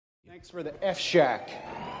Thanks for the F Shack.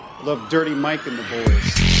 Love Dirty Mike and the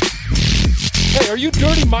boys. Hey, are you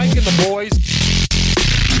Dirty Mike and the boys?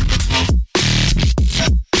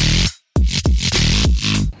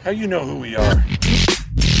 How you know who we are?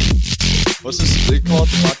 What's this? They call it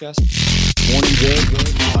the podcast? Morning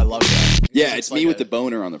Good. Oh, I love that. Yeah, it's me with the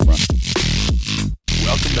boner on the front.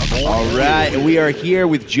 Welcome to Morning All right, and we are here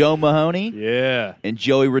with Joe Mahoney Yeah. and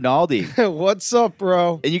Joey Rinaldi. What's up,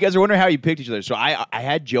 bro? And you guys are wondering how you picked each other. So I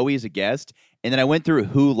had Joey as a guest, and then I went through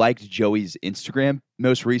who liked Joey's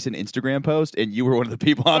most recent Instagram post, and you were one of the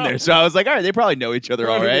people on there. So I was like, all right, they probably know each other,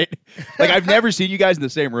 all right. Like, I've never seen you guys in the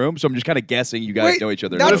same room, so I'm just kind of guessing you guys know each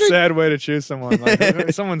other. What a sad way to choose someone. Like,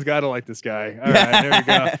 someone's got to like this guy. All right,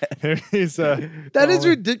 there we go. He's, That is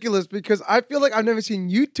ridiculous because I feel like I've never seen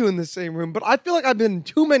you two in the same room, but I feel like I've been in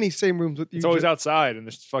too many same rooms with you. It's always outside, and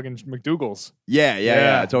there's fucking McDougal's.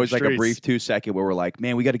 Yeah. It's always like a streets. brief 2-second where we're like,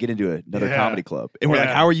 man, we got to get into another Yeah. comedy club. And we're like,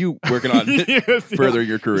 Yeah. how are you working on furthering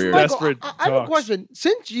your career? Michael, Michael, desperate I have a talks. question.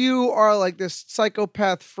 Since you are like this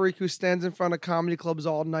psychopath freak who stands in front of comedy clubs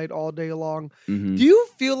all night, all day long, Mhm. do you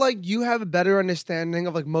feel like you have a better understanding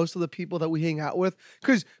of like most of the people that we hang out with?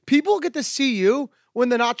 Because people get to see you when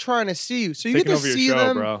they're not trying to see you. So you Taking get to over your see show,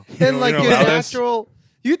 them bro. in like You know your about this? natural.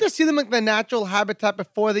 You get to see them like the natural habitat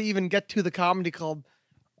before they even get to the comedy club.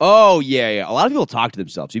 Oh, yeah. A lot of people talk to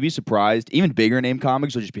themselves. You'd be surprised. Even bigger name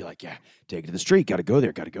comics will just be like, yeah, take it to the street. Got to go there.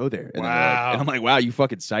 And they're like, Wow. and I'm like, wow, you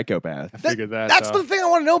fucking psychopath. I figured that. That's the thing I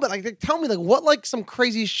want to know. But like, tell me, like, what like some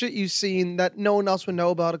crazy shit you've seen that no one else would know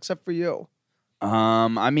about except for you.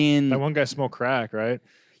 I mean, That one guy smoked crack, right?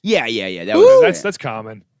 yeah. That Ooh. was That's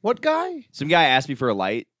common. What guy? some guy asked me for a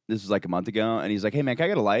light. This was like a month ago, and he's like, "Hey man, can I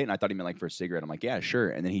get a light?" And I thought he meant like for a cigarette. I'm like, "Yeah, sure."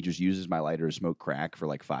 And then he just uses my lighter to smoke crack for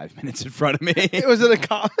like 5 minutes in front of me. Was it a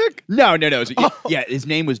comic? No. Yeah, his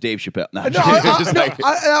name was Dave Chappelle. No, No, I, just no, like-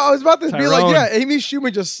 I was about to be like, Tyrone. yeah, Amy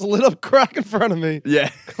Schumer just slid up crack in front of me. yeah,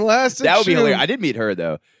 Classic. that would be Schumer. hilarious. I did meet her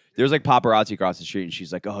though. There was like paparazzi across the street, and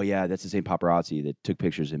she's like, "Oh yeah, that's the same paparazzi that took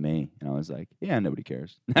pictures of me." And I was like, "Yeah, nobody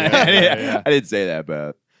cares." Yeah. I didn't say that,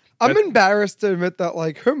 but I'm embarrassed to admit that,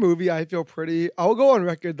 like, her movie, I Feel Pretty, I'll go on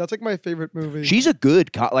record. That's like my favorite movie. she's a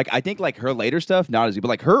good. Like I think like her later stuff not as good, but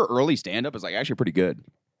like her early stand up is like actually pretty good.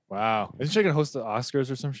 Wow. Isn't she going to host the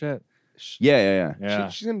Oscars or some shit? Yeah. Yeah,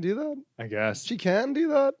 She's gonna do that. I guess. She can do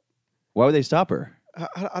that. Why would they stop her?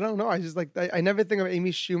 I don't know. I just like I never think of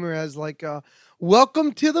Amy Schumer as like,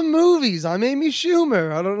 welcome to the movies. I'm Amy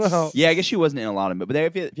Schumer. I don't know. Yeah, I guess she wasn't in a lot of it, but I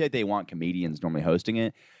feel like they want comedians normally hosting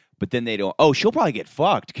it, but then they don't. Oh, she'll probably get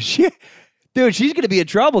fucked because dude, she's gonna be in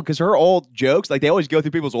trouble because her old jokes, like they always go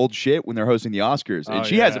through people's old shit when they're hosting the Oscars, and Oh,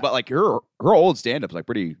 she has yeah. about like her old stand up's like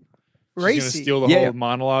pretty. She's going to Racy. steal the Yeah. whole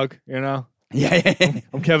monologue, you know? Yeah,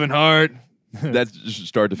 I'm Kevin Hart. that's just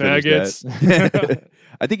start to finish Faggots. that.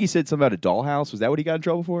 I think he said something about a dollhouse. Was that what he got in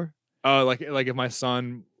trouble for? Oh, like if my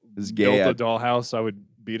son This is gay. built a dollhouse, I would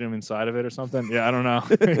beat him inside of it or something. Yeah, I don't know.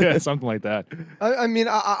 Yeah, something like that. I mean,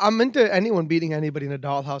 I'm into anyone beating anybody in a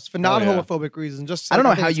dollhouse for non homophobic reasons. Just I don't know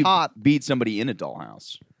think how it's you hot. beat somebody in a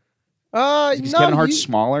dollhouse. No, Because Kevin Hart's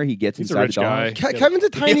small, he gets He's a inside rich the dollhouse. guy. Kevin's a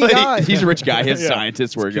tiny guy. He's a rich guy. His Yeah.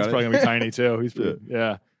 scientists His work kid's on probably it. gonna be tiny too. He's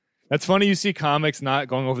yeah. That's funny. You see comics not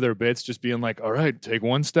going over their bits, just being like, "All right, take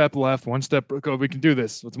one step left, one step. Go. We can do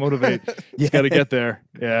this. Let's motivate. Just got to get there."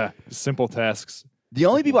 Yeah, just simple tasks. The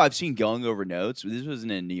only people I've seen going over notes, this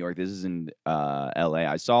wasn't in New York, this is in LA.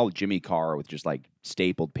 I saw Jimmy Carr with just like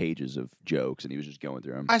stapled pages of jokes, and he was just going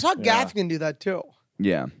through them. I saw Yeah. Gaffigan do that too.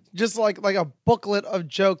 Yeah. Just like a booklet of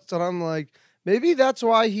jokes, and I'm like, maybe that's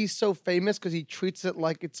why he's so famous because he treats it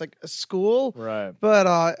like it's like a school. Right.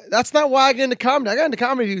 But that's not why I got into comedy. I got into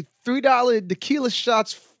comedy to do $3 tequila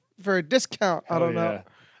shots for a discount. I don't know. Yeah.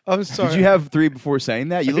 I'm sorry. Did you have 3 before saying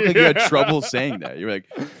that? You look like you had trouble saying that. You were like,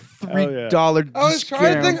 $3 I was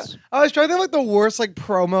trying to think. discounts. I was trying to think like the worst like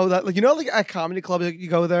promo that like like at comedy club like, you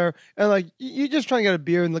go there and like you're just trying to get a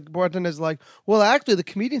beer and the bartender's like, well actually the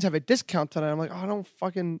comedians have a discount tonight. I'm like, oh, I don't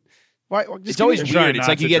fucking. Why? Just It's give me always a- You're trying weird. It's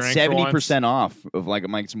not like you to get drink for 70% off of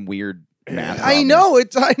like some weird math. I problem. know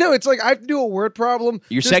it's like I have to do a word problem.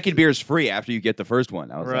 Your just- second beer is free after you get the first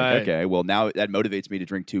one. I was Right. like, okay, well now that motivates me to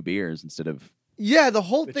drink 2 beers instead of. Yeah, the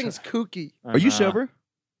whole thing's kooky. Are you sober?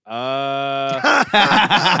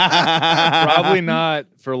 Probably not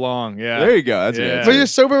for long. Yeah. There you go. That's Yeah. good. But you're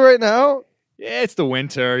sober right now. Yeah, it's the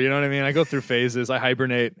winter. You know what I mean? I go through phases. I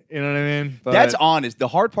hibernate. You know what I mean? But That's honest. The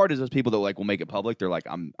hard part is those people that like will make it public. They're like,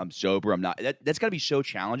 I'm sober. I'm not. That's got to be so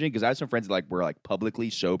challenging because I have some friends that like were like publicly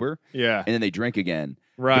sober yeah. and then they drink again.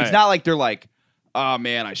 Right. But it's not like they're like, oh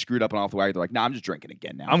man, I screwed up and off the wagon. They're like, nah, I'm just drinking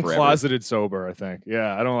again now. I'm forever. closeted sober, I think.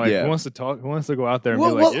 Yeah, I don't like. Yeah. Who wants to talk? Who wants to go out there and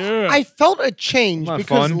Well, be like, yeah? I felt a change Not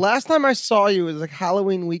because fun. last time I saw you was like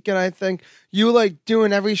Halloween weekend. I think you were like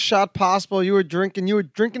doing every shot possible. You were drinking. You were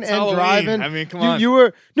drinking and Halloween. driving. I mean, come you, on. You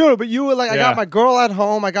were no, but you were like, I Yeah. got my girl at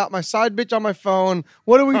home. I got my side bitch on my phone.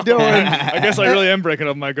 What are we doing? I guess I really am breaking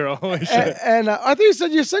up with my girl. Holy shit. and I think you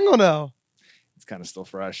said you're single now. It's kind of still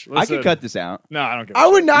fresh. I Listen, could cut this out. No, I don't give a I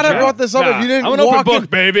would shit. not have Yeah. brought this up Nah, if you didn't I'm an walk open in. book,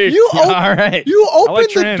 baby. You All right. You opened like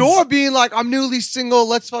the trans. door being like, I'm newly single.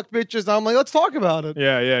 Let's fuck bitches. I'm like, let's talk about it.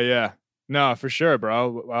 Yeah. No, for sure,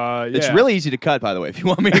 bro. Yeah. It's really easy to cut, by the way. If you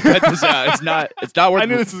want me to cut this out, it's not worth. I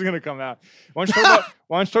knew this was gonna come out. Why don't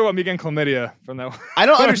you talk about me getting chlamydia from that? I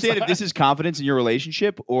don't understand if this is confidence in your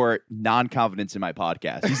relationship or non-confidence in my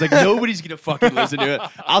podcast. He's like, nobody's gonna fucking listen to it.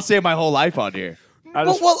 I'll save my whole life on here. I,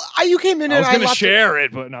 just, You came in I and was gonna locked it- share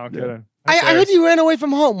it, but no, I'm kidding. I heard you ran away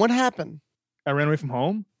from home. What happened? I ran away from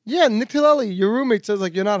home. Yeah, Nick Tillelli, your roommate says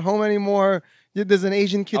like you're not home anymore. There's an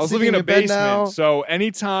Asian kid I was sleeping living in a your bed basement, now. so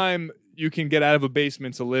anytime you can get out of a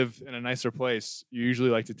basement to live in a nicer place, you usually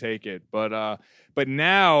like to take it. But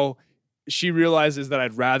now she realizes that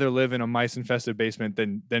I'd rather live in a mice-infested basement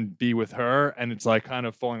than be with her, and it's like kind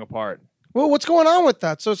of falling apart. Well, what's going on with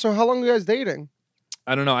that? So how long are you guys dating?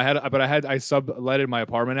 I don't know. I subletted my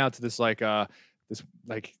apartment out to this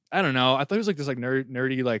I don't know. I thought he was like this like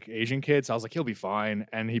nerdy like Asian kid. So I was like, he'll be fine,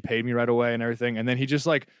 and he paid me right away and everything. And then he just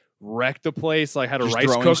like wrecked the place. Like had a Just rice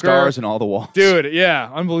throwing cooker. stars in all the walls. Dude,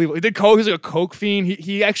 yeah, unbelievable. He did coke. He was like a coke fiend.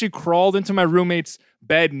 He actually crawled into my roommate's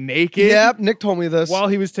bed naked. Yep, Nick told me this. While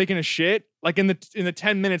he was taking a shit. Like in the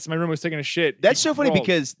 10 minutes my roommate was taking a shit. That's he so funny crawled.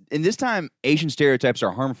 because in this time, Asian stereotypes are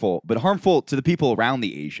harmful, but harmful to the people around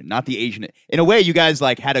the Asian, not the Asian. In a way, you guys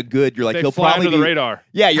like had a good. You're like they he'll fly probably under the be, radar.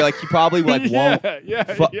 Yeah, you're like he probably like won't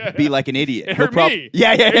yeah. be like an idiot. It He'll hurt me.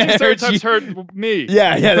 Yeah, Asian it hurt stereotypes you. hurt me.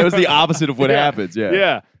 Yeah, that was the opposite of what Yeah. happens. Yeah.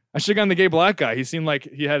 Yeah. I should have gone the gay black guy. He seemed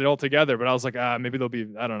like he had it all together, but I was like, maybe they'll be,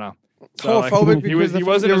 I don't know. Homophobic he because he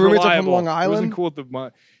wasn't your as roommates are reliable. from Long He Island. wasn't cool with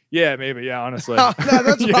the yeah, maybe. Yeah, honestly. No,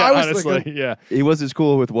 that's what I was honestly, thinking. yeah. He was as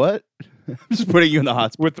cool with what? Just putting you in the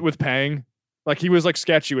hot spot. With paying. Like he was like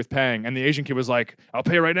sketchy with paying. And the Asian kid was like, I'll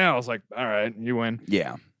pay right now. I was like, all right, you win.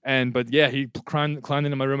 Yeah. But yeah, he climbed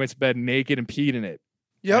into my roommate's bed naked and peed in it.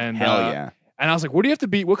 Yep. And, Hell yeah. And I was like, what do you have to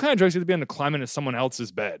be? What kind of drugs do you have to be on to climb into someone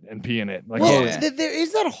else's bed and pee in it? Like, Well, Yeah. there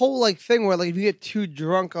is that whole like thing where like if you get too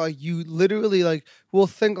drunk, like you literally like will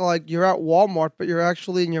think like you're at Walmart, but you're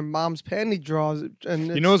actually in your mom's panty drawers. And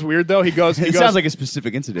you know what's weird though? He goes, It sounds like a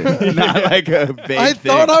specific incident, not like a vague I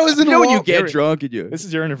thing. thought I was in You know when you Wal- get drunk and you. this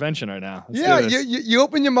is your intervention right now. Let's Yeah, do this. you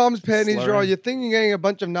open your mom's panties drawer, Slurring. you think you're getting a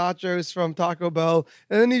bunch of nachos from Taco Bell,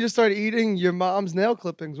 and then you just start eating your mom's nail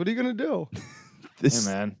clippings. What are you gonna do? This,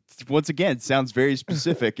 Hey, man. once again, sounds very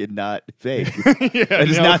specific and not vague. Yeah, It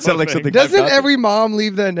does nail not sound like clipping. something. I've Doesn't done. every mom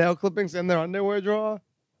leave their nail clippings in their underwear drawer?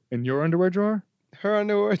 In your underwear drawer? Her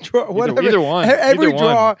underwear drawer, whatever. either one. Every Either one.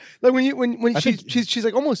 drawer, like when I she's think- she's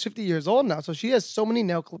like almost 50 years old now, so she has so many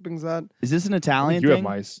nail clippings that Is this an I Italian think you thing?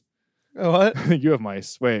 have mice. what? I think you have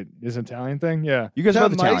mice. Wait, is it an Italian thing? Yeah. You guys Is are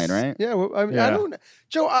that both mice? Italian, right? Yeah, well, I mean, Yeah. I don't.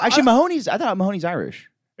 Joe, Actually, Mahoney's. I thought Mahoney's Irish.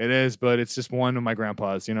 It is, but it's just one of my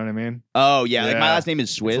grandpas. You know what I mean? Oh yeah, like my Yeah. last name is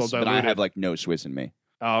a Swiss, little but I diluted. have like no Swiss in me.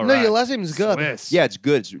 All no, right. your last name is good. Swiss. Yeah, it's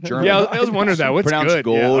good. It's German. Yeah, I was wondering that. What's Pronounced good?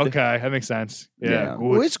 gold. Yeah, okay, that makes sense. Yeah, Yeah.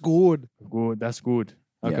 Oh, good. it's good. Good. That's good.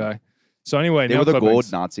 Yeah. Okay. So anyway, They nail were the clippings.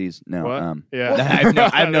 gold Nazis. No, What? Yeah.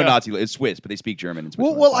 I have no Nazi. It's Swiss, but they speak German. In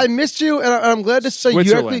Well, Switzerland. I missed you, and I'm glad to say you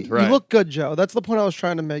Switzerland, actually right. you look good, Joe. That's the point I was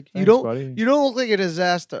trying to make. Thanks, you buddy. don't look like a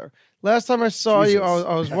disaster. Last time I saw you, Jesus.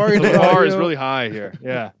 I was worried The about bar you. is really high here.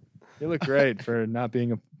 Yeah. You look great for not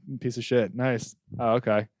being a piece of shit. Nice. Oh,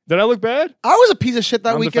 okay. Did I look bad? I was a piece of shit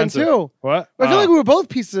that I'm weekend defensive. too. What? I feel Oh. like we were both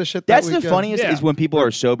pieces of shit. That's that the weekend. funniest Yeah. is when people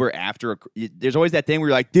are sober after. There's always that thing where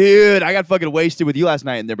you're like, dude, I got fucking wasted with you last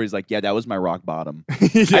night, and everybody's like, yeah, that was my rock bottom. Yeah, I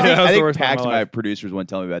think, that was I the think worst time Pax of and my my life. producers wouldn't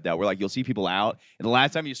tell me about that. Where like you'll see people out, and the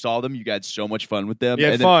last time you saw them, you had so much fun with them. You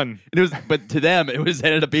had and then- fun. and it was, but to them, it was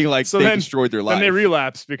ended up being like So they then- destroyed their life. Then they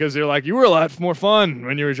relapse because they're like, you were a lot more fun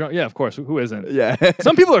when you were drunk. Yeah, of course. Who isn't? yeah.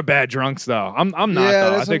 Some people are bad drunks though. I'm not Yeah, though.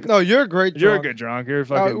 I that's think no, you're a great. you're a drunk. good drunk. You're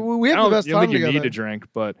fucking. we had I the don't- best you don't time think you together. need to drink,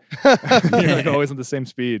 but you're like always at the same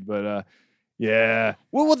speed. But yeah.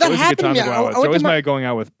 Well, that Always a good happened to time me. to go I out with. It's went always to my. my going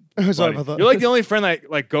out with. Sorry buddy. about that. You're like the only friend that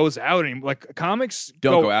like goes out anymore. Like comics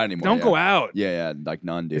Don't go out anymore, Don't yeah. go out. yeah, like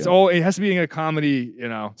none do. It's all. It has to be in a comedy,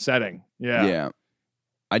 setting. Yeah. yeah.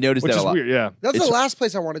 I noticed Which that is a lot. weird. Yeah. That's it's- the last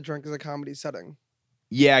place I want to drink is a comedy setting.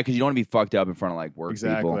 Yeah, because you don't want to be fucked up in front of like work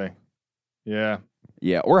Exactly. people. Yeah.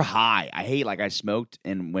 Yeah, or high. I hate I smoked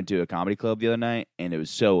and went to a comedy club the other night, and it was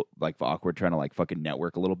so awkward trying to fucking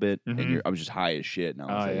network a little bit, and I was just high as shit. And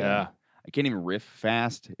I was I can't even riff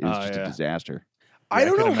fast. It was just a disaster. I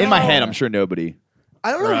don't know. In my head, I'm sure nobody.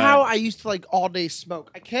 I don't know how I used to all day smoke.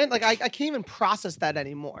 I can't I can't even process that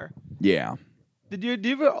anymore. Yeah. Do you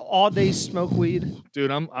ever all day smoke weed?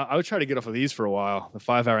 Dude, I would try to get off of these for a while. The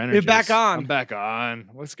 5-hour energy. You're back on. I'm back on.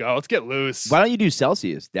 Let's go. Let's get loose. Why don't you do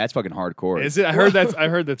Celsius? That's fucking hardcore. Is it? I heard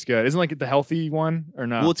that's good. Isn't the healthy one or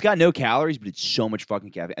not? Well, it's got no calories, but it's so much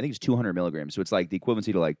fucking caffeine. I think it's 200 milligrams, so it's the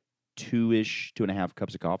equivalency to 2.5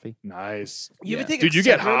 cups of coffee. Nice. You ever take Dude, you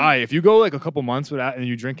get Excedrin? high if you go a couple months without and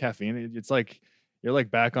you drink caffeine. It's you're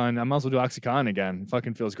back on. I might as well do OxyContin again. It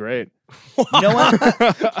fucking feels great. You know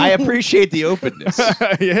what? I appreciate the openness.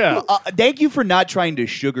 Yeah. Thank you for not trying to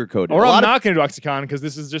sugarcoat it. Or I'm not going to do OxyContin because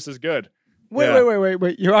this is just as good. Wait.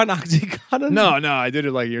 You're on OxyContin? No, I did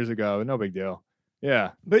it years ago. No big deal.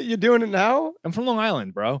 Yeah. But you're doing it now? I'm from Long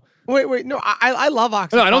Island, bro. Wait. No, I love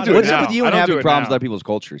OxyContin. No, I don't do it What's now. up with you I and don't do having it problems now. with other people's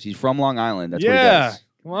cultures? He's from Long Island. That's what he Yeah. does.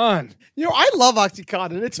 Come on. I love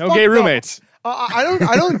OxyContin. It's No fucked gay up. roommates. I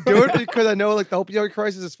don't do it because I know the opioid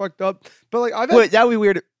crisis is fucked up. But I've had, Wait, that would be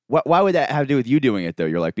weird. Why would that have to do with you doing it though?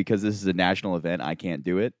 You're because this is a national event, I can't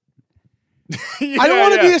do it. I don't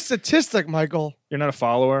want to be a statistic, Michael. You're not a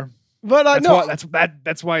follower. But I know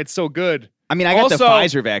That's why it's so good. I mean, I got the Also-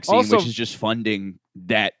 Pfizer vaccine, also- which is just funding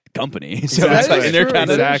that company. So Exactly. it's That is and they're true. kind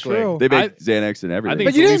That of is Exactly. true. they make Xanax and everything. think But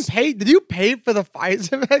it's you at didn't least- pay. Did you pay for the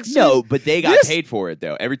Pfizer vaccine? no, but they got Yes. paid for it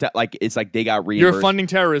though. Every time, it's they got reimbursed. You're funding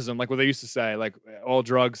terrorism, like what they used to say. All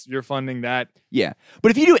drugs, you're funding that. Yeah,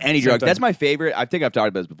 but if you do any Same drug, thing. that's my favorite. I think I've talked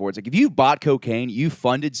about this before. It's if you bought cocaine, you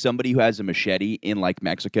funded somebody who has a machete in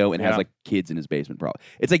Mexico and has Yeah. kids in his basement. Probably,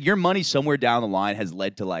 it's your money somewhere down the line has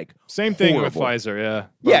led to Same thing horrible. with Pfizer, yeah.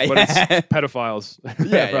 Yeah, But yeah. it's pedophiles.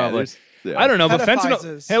 Yeah, probably. there's- yeah. I don't know, but fentanyl.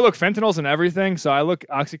 Pedophyses. Hey, look, fentanyl's in everything. So I look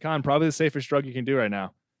OxyContin probably the safest drug you can do right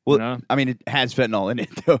now. Well, you know? I mean, it has fentanyl in it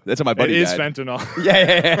though. That's what my It buddy is died. fentanyl.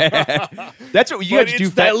 Yeah. That's what you But got to do.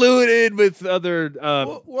 it's diluted with other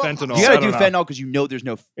Well, fentanyl. You I got to do don't know. fentanyl because you know there's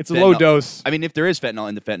no. It's a low fentanyl. dose. I mean, if there is fentanyl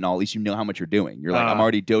in the fentanyl, at least you know how much you're doing. You're I'm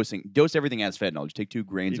already dosing. Dose everything as fentanyl. Just take 2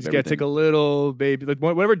 grains You of just got to everything. take a little baby,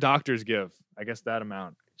 whatever doctors give. I guess that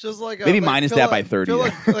amount. Just Maybe minus fill that a- by 30 Fill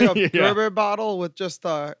a Yeah. Gerber bottle with just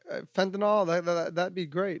fentanyl. That'd be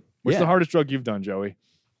great. What's Yeah. the hardest drug you've done, Joey?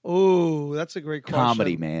 Oh, that's a great question.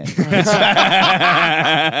 Comedy, man.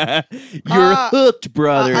 You're Uh, hooked,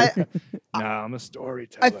 brother. Nah, I'm a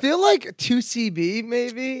storyteller. I feel like 2CB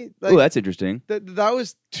maybe. Oh, that's interesting. That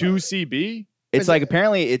was 2CB? It's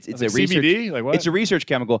apparently it's a research. CBD? Like what? It's a research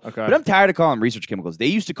chemical, Okay. but I'm tired of calling them research chemicals. They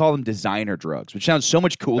used to call them designer drugs, which sounds so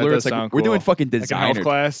much cooler. does It's sound we're doing cool. fucking like a designer. health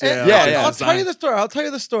class. And Yeah, I'll, yeah. I'll tell you the story. I'll tell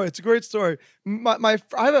you the story. It's a great story. I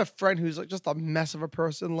have a friend who's just a mess of a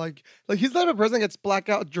person. Like he's the type of person that gets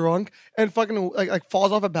blackout drunk and fucking like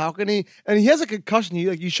falls off a balcony and he has a concussion.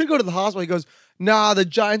 You should go to the hospital. He goes, nah, the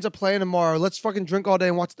Giants are playing tomorrow. Let's fucking drink all day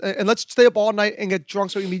and let's stay up all night and get drunk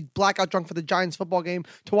so we can be blackout drunk for the Giants football game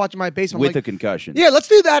to watch in my basement. with Like, a concussion. yeah, let's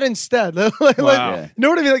do that instead. Wow. Yeah. You know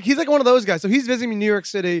what I mean? He's one of those guys. So he's visiting me in New York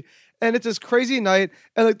City, and it's this crazy night.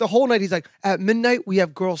 And the whole night, he's like, at midnight, we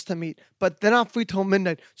have girls to meet, but they're not free till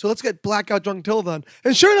midnight. So let's get blackout drunk till then.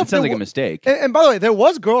 And sure enough, It sounds there like a wa- mistake. And by the way, there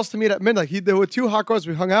was girls to meet at midnight. There were 2 hot girls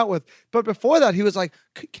we hung out with. But before that, he was like,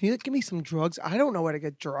 can you give me some drugs? I don't know where to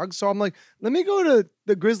get drugs. So I'm like, let me go to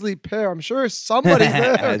the Grizzly Pear. I'm sure somebody's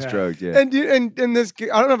there. That's drugs. Yeah. And this,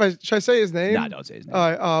 I don't know if should I say his name? Nah, don't say his name. All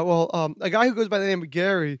right. A guy who goes by the name of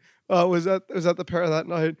Gary was at the Pear that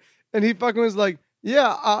night, and he fucking was like,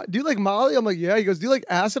 "Yeah, do you like Molly?" I'm like, "Yeah." He goes, "Do you like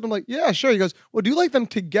acid?" I'm like, "Yeah, sure." He goes, "Well, do you like them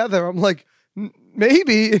together?" I'm like,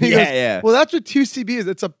 "Maybe." And he Yeah, goes, yeah. Well, that's what 2CB is.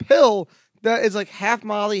 It's a pill that is like half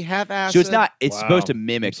Molly, half acid. So it's not. It's Wow. supposed to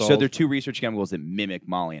mimic. I'm So sold. there are 2 research chemicals that mimic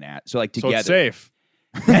Molly and acid. So So together, it's safe.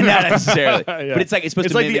 not necessarily. Yeah. But it's supposed It's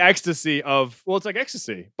to like mimic. the ecstasy of it's like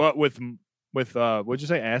ecstasy, but with what'd you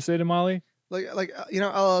say, acid and Molly? like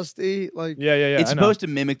LSD. Like Yeah. it's I know. supposed to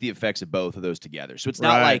mimic the effects of both of those together. So it's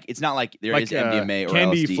not Right. like there is like MDMA or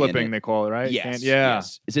candy LSD flipping, in it. they call it, right? Yes. Yeah.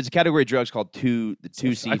 Yes. It's a category of drugs called the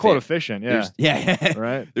 2C. I call it efficient. Yeah. Yeah.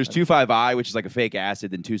 Right. There's 2,5-I, which is like a fake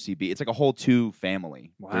acid, then 2CB. It's like a whole 2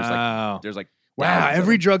 family. Wow. There's like Wow. thousands of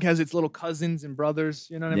Every them. drug has its little cousins and brothers.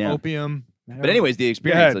 You know what I mean? Yeah. Opium. But anyways, the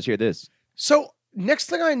experience. ahead. Let's hear this. so. Next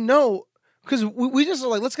thing I know. Because we just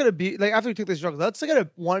like, let's get a beer. Like, after we took this drug, let's get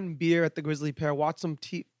one beer at the Grizzly Pear, watch some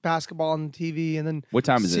basketball on TV, and then What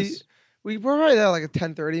time is see- this? we were probably there like at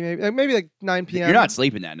 10:30, maybe like 9 p.m. You're not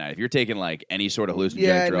sleeping that night. If you're taking like any sort of hallucinogenic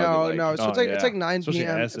Yeah, drug. no. So Oh, it's like yeah. 9 Especially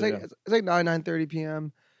p.m. acid, it's like 9:30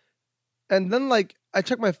 p.m. And then like I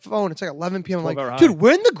check my phone. It's like 11 p.m. I'm 12 hour like, high. dude,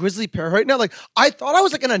 we're in the Grizzly Pear right now. Like, I thought I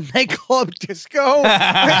was like in a nightclub disco. Me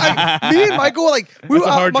and Michael were like, That's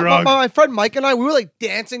a hard drug. my friend Mike and I, we were like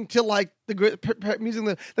dancing to like the music.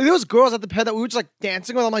 Like there was girls at the pad that we were just like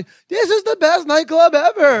dancing with. I'm like, this is the best nightclub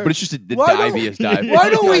ever. But it's just the Why don't- diviest dive. Why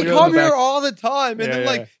don't we Yeah, come yeah. here all the time? And Yeah, then yeah.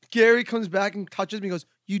 like Gary comes back and touches me and goes,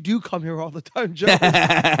 you do come here all the time, Joe.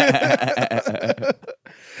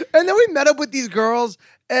 And then we met up with these girls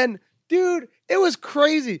and dude, it was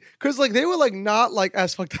crazy. Cause like they were like not like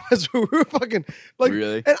as fucked up as we were fucking like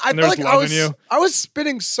Really? and I And they're felt just like loving you? I was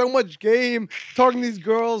spitting so much game talking to these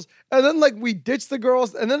girls. And then like we ditched the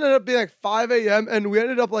girls and then it ended up being like 5 a.m. and we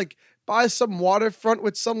ended up like by some waterfront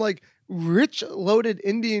with some like rich loaded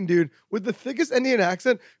Indian dude with the thickest Indian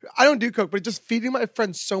accent. I don't do coke, but just feeding my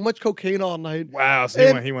friends so much cocaine all night. Wow. So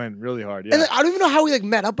And- he went really hard. Yeah. And like, I don't even know how we like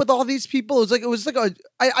met up with all these people. It was like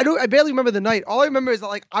I barely remember the night. All I remember is that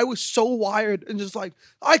like I was so wired and just like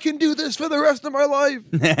I can do this for the rest of my life.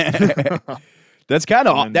 That's kind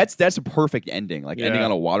of And- that's a perfect ending. Like ending Yeah.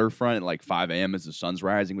 on a waterfront at like 5 a.m. as the sun's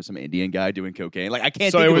rising with some Indian guy doing cocaine. Like I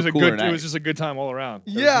can't so think it of was a a cooler good. night. It was just a good time all around.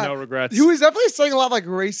 There was Yeah. no regrets. He was definitely saying a lot of like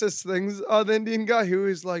racist things. The Indian guy who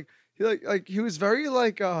was like he was very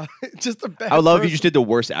like just a bad. I would love if you person. just did the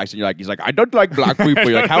worst accent. He's like, I don't like black people.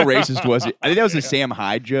 You're like, how racist was it? I think that was a Sam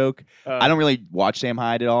Hyde joke. I don't really watch Sam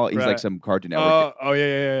Hyde at all. He's like Right. some Cartoon Network. Oh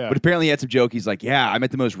yeah. But apparently he had some joke. He's like, yeah, I met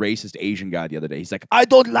the most racist Asian guy the other day. He's like, I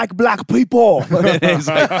don't like black people. It's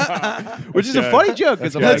like- which is a good. funny joke.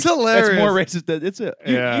 Because That's I'm good. like, That's That's more hilarious. racist than it's a.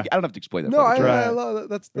 Yeah. I don't have to explain that. No, I fucking joke. Right. love that.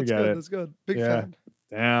 That's We good. get it. That's good. Big Yeah. fan.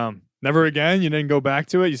 Damn. Never again. You didn't go back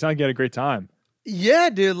to it. You sound like you had a great time. Yeah,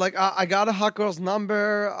 dude. Like I got a hot girl's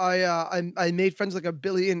number. I made friends with, like a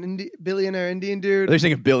billionaire Indian dude. They're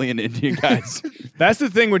saying a billion Indian guys. That's the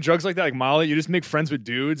thing with drugs like that, like Molly. You just make friends with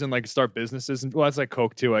dudes and like start businesses, and well, that's like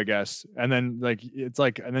coke too, I guess. And then like it's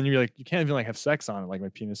like, and then you're like, you can't even like have sex on it. Like my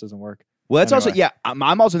penis doesn't work. Well, that's also Anyway.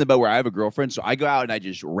 I'm also in the boat where I have a girlfriend, so I go out and I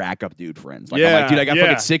just rack up dude friends. Like I'm Yeah, like, dude, I got yeah.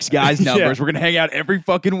 fucking 6 guys' Yeah. numbers. We're gonna hang out every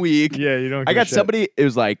fucking week. Yeah, you don't. I give a got shit. somebody. It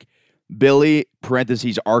was like Billy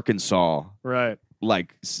parentheses Arkansas. Right.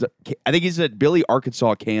 Like I think he said Billy,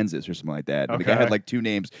 Arkansas, Kansas, or something like that. And the guy Okay. had like 2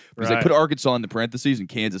 names. But he's like, Right. put Arkansas in the parentheses, and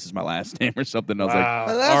Kansas is my last name or something. I was Wow.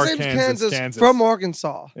 My last name's Kansas, from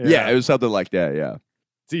Arkansas. like, yeah, it was something like that. Yeah.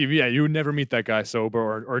 See, yeah, you would never meet that guy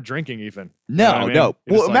sober or drinking even. You know No, what I mean? no. You're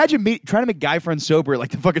Well, just like- imagine me trying to make guy friends sober at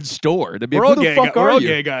like the fucking store. They'd be we're like, all who the gay. fuck We're are all you?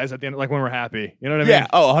 gay guys at the end, like when we're happy. You know what I mean? Yeah.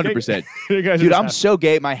 Oh, 100%. You guys are Dude, just I'm happy. so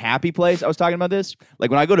gay. My happy place, I was talking about this. Like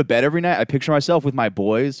when I go to bed every night, I picture myself with my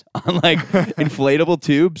boys on like inflatable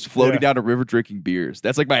tubes floating Yeah. down a river drinking beers.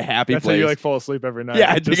 That's like my happy That's how place. you like fall asleep every night. Yeah,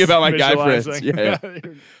 I think Just about my guy friends. visualizing Yeah.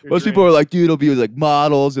 your Most dream. people are like, dude, it'll be with like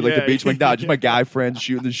models at like the Yeah, beach. I'm like, nah, just my yeah. guy friends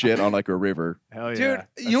shooting the shit on like a river. Hell Dude, yeah.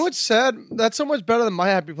 you know what's sad? That's so much better than my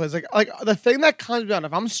happy place. Like the thing that calms me down,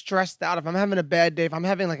 if I'm stressed out, if I'm having a bad day, if I'm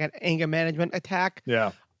having like an anger management attack,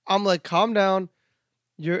 Yeah. I'm like, calm down.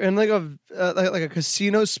 You're in like a like a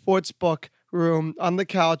casino sports book room on the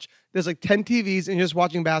couch. There's like 10 TVs and you're just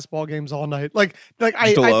watching basketball games all night. Like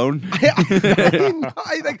Just alone.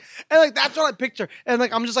 I like, and like that's what I picture. And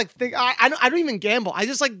like I'm just like I don't even gamble. I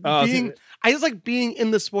just like Oh, being I just like being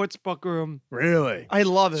in the sports book room. Really? I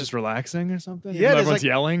love it. Just relaxing or something? Yeah, Even though there's, everyone's like-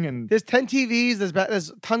 yelling and There's 10 TVs.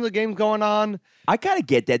 There's tons of games going on. I kind of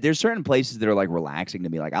get that. There's certain places that are like relaxing to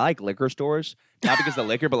me. Like I like liquor stores, not because of the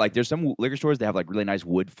liquor, but like there's some liquor stores that have like really nice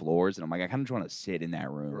wood floors, and I'm like, I kind of just want to sit in that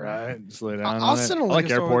room. right, just lay down. I'll on sit it. in a I like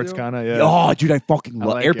liquor store with airports, you. kind of. Yeah. Oh, dude, I fucking I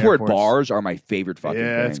love like airport airports. bars. Are my favorite fucking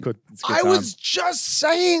Yeah, thing. it's good. It's a good I time. was just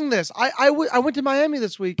saying this. I went to Miami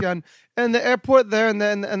this weekend, and the airport there and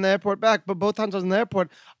then and the airport back. But both times I was in the airport,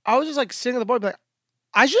 I was just like sitting at the bar, be like,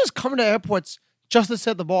 I should just come to airports just to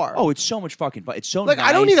sit at the bar. Oh, it's so much fucking fun. It's so like nice.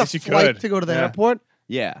 I don't need a Yes, you flight could. to go to the Yeah. airport.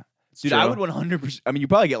 Yeah. It's Dude, I true. would 100%. I mean, you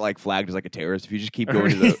probably get like flagged as like a terrorist if you just keep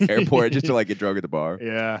going to the airport just to like get drunk at the bar.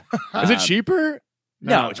 Yeah. Is it Um, cheaper?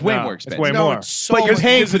 no, it's way more It's expensive. way No, more. it's so But you're much-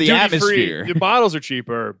 paying Because for the duty-free- atmosphere. The bottles are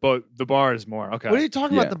cheaper, but the bar is more. Okay. What are you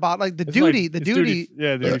talking Yeah. about? The bar, like the It's duty, like- the it's duty.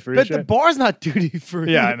 Yeah, duty free. But the bar's not duty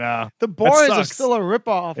free. Yeah, I know. The bar is sucks. still a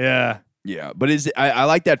ripoff. Yeah. Yeah, but I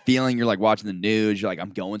like that feeling. You're like watching the news. You're like,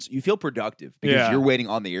 I'm going. You feel productive because Yeah. you're waiting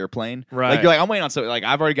on the airplane. Right. Like you're like, I'm waiting on something. Like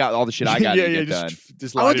I've already got all the shit I got yeah, to yeah. get done.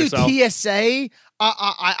 Just I lie went to through yourself. TSA.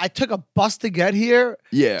 I took a bus to get here.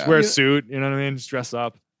 Yeah. Just wear a suit. You know what I mean? Just dress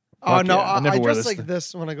up. Oh Fuck no, yeah. I I never wear dress this like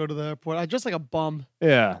this when I go to the airport. I dress like a bum.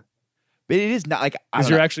 Yeah. But it is not like I Because don't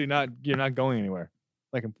you're know. actually not. You're not going anywhere.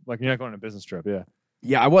 Like you're not going on a business trip. Yeah.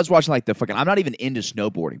 Yeah, I was watching like the fucking. I'm not even into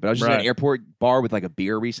snowboarding, but I was just at Right. an airport bar with like a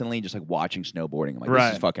beer recently, just like watching snowboarding. I'm like, this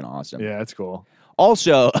Right. is fucking awesome. Yeah, that's cool.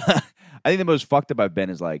 Also, I think the most fucked up I've been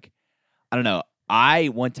is like, I don't know.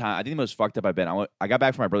 One time, I think the most fucked up I've been, I got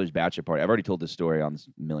back from my brother's bachelor party. I've already told this story on this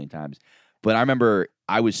a million times. But I remember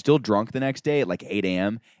I was still drunk the next day at like 8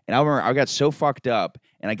 a.m. And I remember I got so fucked up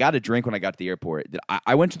and I got a drink when I got to the airport that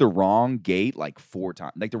I went to the wrong gate like 4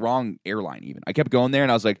 times, like the wrong airline even. I kept going there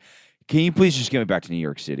and I was like, can you please just get me back to New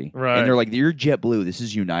York City? Right. And they're like, you're JetBlue. This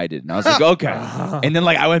is United. And I was like, okay. And then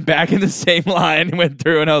like I went back in the same line and went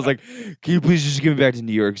through and I was like, can you please just get me back to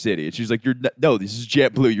New York City? And she's like, no, this is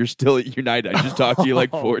JetBlue. You're still at United. I just talked to you like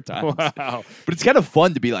 4 times. Wow. But it's kind of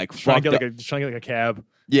fun to be like Trying fucked to up. get like a cab.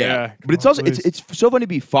 Yeah. But it's also it's so funny to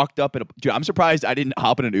be fucked up at dude, I'm surprised I didn't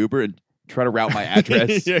hop in an Uber and try to route my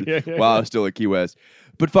address while I was still at Key West.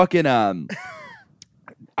 But fucking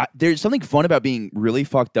there's something fun about being really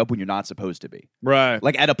fucked up when you're not supposed to be. Right.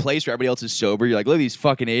 Like at a place where everybody else is sober, you're like, look at these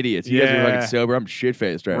fucking idiots. You guys are fucking sober. I'm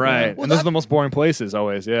shit-faced right now. Right. Well, and those are the most boring places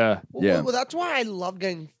always. Yeah. Yeah. Well, that's why I love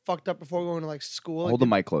getting fucked up before going to like school. Hold the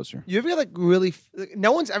mic closer. You ever get like really?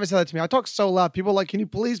 No one's ever said that to me. I talk so loud. People are like, can you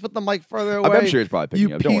please put the mic further away? I'm sure it's probably picking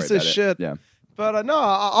You up. Don't worry piece of about shit. it. Yeah. But no,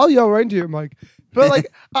 I'll yell right into your mic. But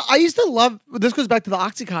like, I used to love. This goes back to the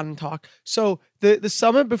OxyContin talk. So the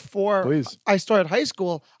summer before Please. I started high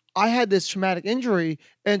school, I had this traumatic injury,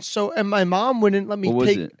 and my mom wouldn't let me What was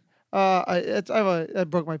take. it? I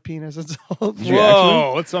broke my penis. That's all. you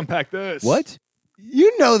Whoa, let's unpack this. What?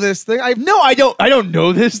 You know this thing. No, I don't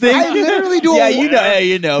know this thing. I literally do. Yeah,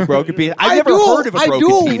 you know, broken penis. I've never heard of a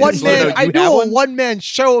broken penis. I do a one-man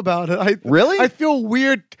show about it. Really? I feel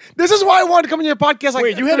weird. This is why I wanted to come on your podcast. Like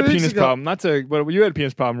Wait, you had a 3 weeks penis ago. problem. But you had a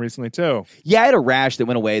penis problem recently too. Yeah, I had a rash that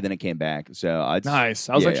went away, then it came back. So Nice.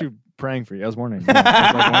 I was yeah, actually praying for you. I was wondering.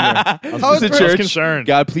 I was How was wondering. the I was church? concerned.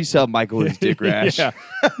 God, please tell Michael his dick rash. Yeah.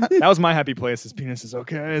 That was my happy place. His penis is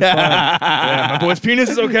okay. It's fine. Yeah, my boy's penis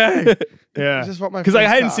is okay. Yeah. Just want my Because I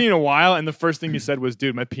friends hadn't to- seen it in a while, and the first thing you said was,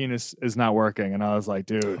 dude, my penis is not working. And I was like,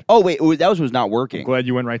 dude, Oh wait, that was not working. glad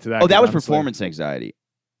you went right to that. Oh, that 'cause was honestly- performance anxiety.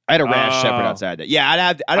 I had a rash separate Oh. outside that.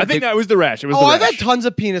 Yeah, I think that was the rash. It was Oh, the I've rash. had tons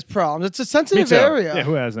of penis problems. It's a Me sensitive too. area. Yeah,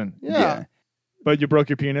 who hasn't? Yeah. But you broke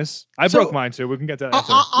your penis. I So- broke mine too. We can get that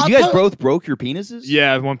after. I'll You guys tell- both broke your penises?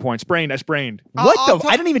 Yeah, at one point. I sprained. What I'll the?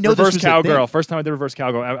 tell- I didn't even know Reverse this was a cowgirl. thing. First time I did reverse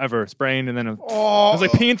cowgirl ever. Sprained and then I Oh, was like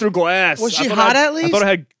peeing through glass. Was I she thought hot I- at least? I thought I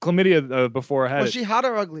had chlamydia before I had was it. she hot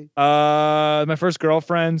or ugly? My first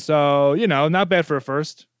girlfriend, so not bad for a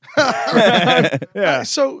first. Yeah.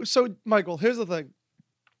 So Michael, here's the thing.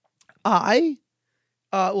 I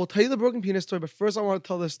will tell you the broken penis story, but first I want to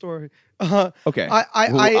tell this story. Okay. I'm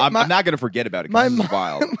I'm not going to forget about it my because this is mom-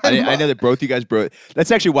 wild. my I know that both you guys broke.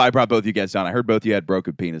 That's actually why I brought both you guys on. I heard both you had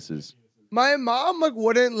broken penises. My mom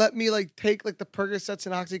wouldn't let me take the Percocets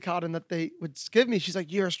and Oxycontin that they would give me. She's like,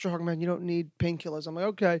 "You're a strong man. You don't need painkillers." I'm like,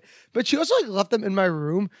 "Okay," but she also left them in my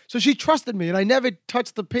room, so she trusted me, and I never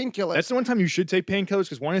touched the painkillers. That's the one time you should take painkillers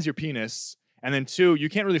because one is your penis, and then two, you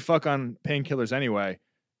can't really fuck on painkillers anyway.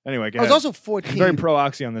 Anyway, go I was ahead. also 14. I'm very pro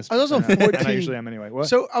oxy on this. I was also and I 14. usually am anyway. What?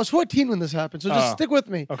 So I was 14 when this happened. So just Oh. stick with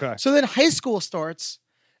me. Okay. So then high school starts,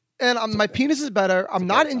 and my penis is better. I'm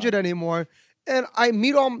not injured anymore, and I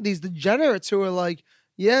meet all these degenerates who are like,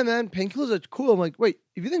 "Yeah, man, painkillers are cool." I'm like, "Wait,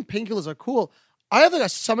 if you think painkillers are cool, I have a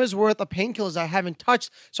summer's worth of painkillers I haven't touched.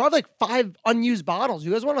 So I have 5 unused bottles.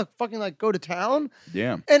 You guys want to fucking go to town?"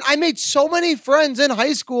 Yeah. And I made so many friends in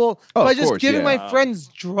high school Oh, by of just course, giving yeah. my friends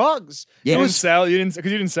drugs. Yeah. you It didn't was sell. You didn't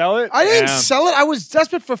because you didn't sell it. I didn't Damn. sell it. I was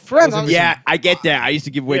desperate for friends. I was, Yeah, I get that. I used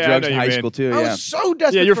to give away Yeah, I drugs know in you high mean. school too. I Yeah. was so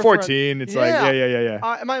desperate. Yeah, you're for friends. 14. It's Yeah. like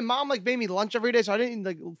yeah. And my mom made me lunch every day, so I didn't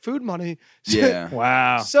need food money. So, Yeah.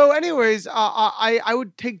 Wow. So, anyways, I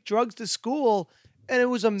would take drugs to school, and it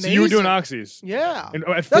was amazing. So you were doing oxys. Yeah. And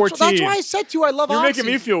at That's 14. why I said to you, I love You're oxy. making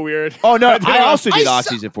me feel weird. Oh no, did I also did I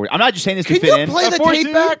oxys at 40. I'm not just saying this to Can fit you in. play the 14?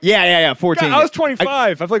 tape back? Yeah. 14. God, I was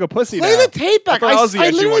 25. I feel like a pussy Play now. the tape back. I thought I was the I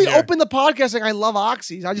edgy literally one here. opened the podcast saying I love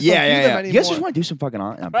oxys. I just don't do them Yeah. anymore. You guys just want to do some fucking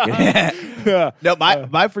I'm kidding. Yeah. No,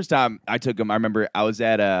 my first time I took them, I remember I was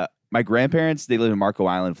at my grandparents, they live in Marco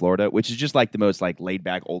Island, Florida, which is just like the most laid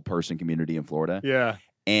back old person community in Florida. Yeah.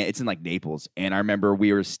 And it's in Naples. And I remember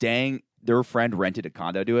we were staying, their friend rented a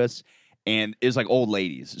condo to us. And it was old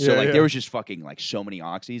ladies. So Yeah, yeah. there was just fucking so many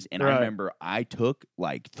oxys. And I Right. remember I took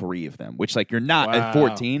 3 of them, which you're not Wow. at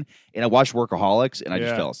 14. And I watched Workaholics and I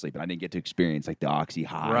just Yeah. fell asleep. And I didn't get to experience the oxy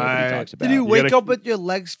high Right. everybody talks about. Did you You wake gotta- up with your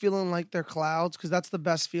legs feeling like they're clouds? Because that's the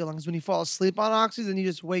best feeling. Is when you fall asleep on oxys and you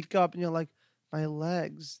just wake up and you're like, my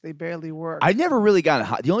legs, they barely work. I never really gotten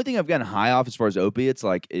high. The only thing I've gotten high off as far as opiates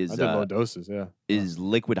I is did low doses. Yeah.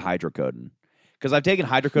 liquid hydrocodone. because I've taken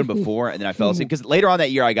hydrocodone before and then I fell asleep. Because later on that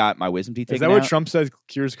year, I got my wisdom teeth Is taken that what out. Trump says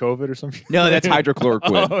cures COVID or something? No, that's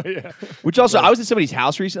hydrochloroquine. Oh yeah. Which also, I was at somebody's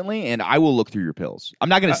house recently, and I will look through your pills. I'm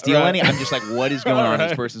not going to steal right. any. I'm just like, what is going on in this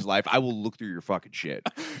Right. person's life? I will look through your fucking shit.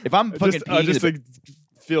 If I'm fucking Just, peeing in just the- like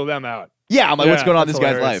feel them out. yeah, I'm like, what's Yeah, going on in that's this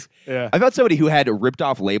guy's hilarious. life? Yeah. I found somebody who had a ripped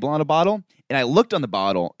off label on a bottle, and I looked on the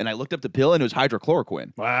bottle, and I looked up the pill, and it was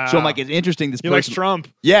hydrochloroquine. Wow. So I'm like, it's interesting. This he likes person, Trump.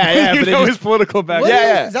 yeah, yeah, you but they know just- his political background. What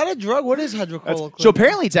Yeah. is that a drug? What is hydrochloroquine? so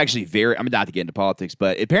apparently it's actually very. I'm not to get into politics,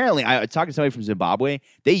 but apparently I talked to somebody from Zimbabwe.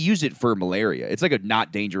 They use it for malaria. It's like a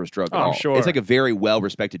not dangerous drug at Oh, I'm all. sure. It's like a very well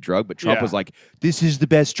respected drug. But Trump Yeah. was like, "This is the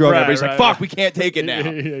best drug." Right, Everybody's right, like, "Fuck, right. we can't take it now."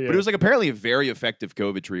 Yeah, yeah. But it was like apparently a very effective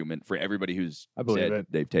COVID treatment for everybody who's I believe said it.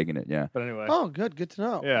 they've taken it. Yeah, But anyway. Oh, good to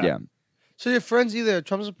know. Yeah. yeah, So your friend's either a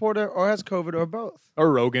Trump supporter or has COVID or both.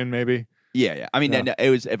 Or Rogan, maybe. yeah. I mean, Yeah. no, it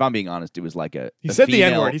was. If I'm being honest, it was like a. He a said the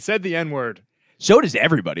female- N word. He said the N word. So does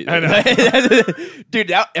everybody. I know. Dude,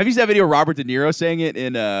 have you seen that video of Robert De Niro saying it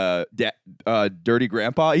in Dirty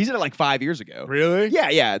Grandpa? He said it like 5 years ago. Really?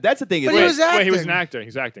 Yeah. That's the thing. But is he like- was Wait, he was an acting. actor.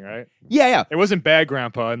 He's acting, right? yeah. It wasn't Bad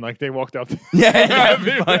Grandpa, and like they walked out. Yeah.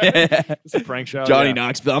 It's a prank show. Johnny yeah.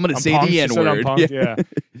 Knoxville. I'm going to I'm say punked. the He N said I'm word. punked, Yeah.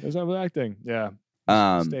 It was acting. Yeah.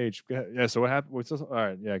 Um, Stage. Go ahead. Yeah. So what happened? What's this? All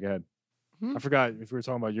right. Yeah. Go ahead. Hmm? I forgot if we were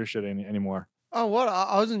talking about your shit anymore. Oh, what?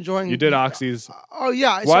 I was enjoying. You did oxys. Oh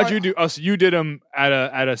yeah. Why'd so you do? Oh, so you did them at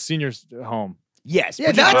a senior's home. yes. Yeah,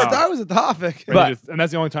 but that's Wow. that was the topic. And, But- you and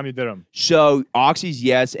that's the only time you did them. so oxys,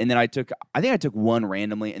 yes, and then I think I took one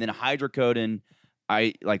randomly, and then hydrocodone.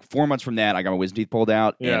 I like 4 months from that, I got my wisdom teeth pulled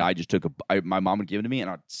out, and Yeah. I just took my mom would give them to me, and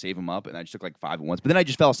I'd save them up, and I just took like 5 at once. But then I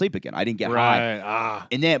just fell asleep again. I didn't get high, Ah.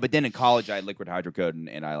 and but then in college I had liquid hydrocodone,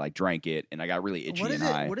 and I like drank it, and I got really itchy What is and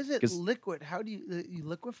it? high. What is it? 'Cause- Liquid? How do you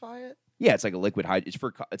liquefy it? Yeah, it's like a liquid It's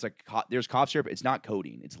for it's like there's cough syrup. It's not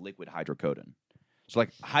codeine. It's liquid hydrocodone. So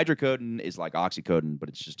like hydrocodone is like oxycodone, but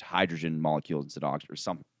it's just hydrogen molecules instead of oxygen or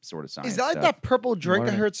some sort of science. Is that like stuff. that purple drink I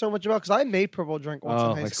Learning. heard so much about? Because I made purple drink once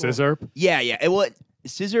Oh, in high like school. scissor. Yeah.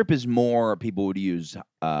 Scissorp is more people would use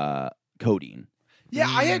codeine. Yeah,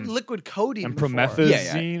 I had Mm. liquid codeine. And before. promethazine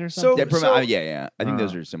Yeah, or So- something. Yeah. I think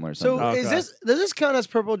those are similar. So sometimes. Okay. does this count as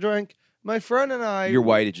purple drink? My friend and I. You're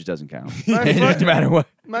white. It just doesn't count. My It friend- doesn't matter what.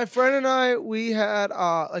 My friend and I, we had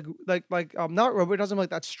not Robitussin, like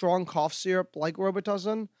that strong cough syrup like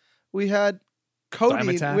Robitussin. We had codeine.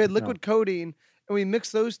 Dimetapp? We had No. liquid codeine, and we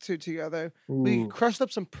mixed those two together. We Ooh. crushed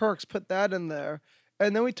up some Perks, put that in there,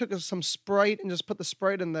 and then we took some Sprite and just put the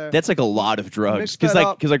Sprite in there. That's like a lot of drugs Mix because that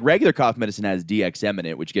up. like regular cough medicine has DXM in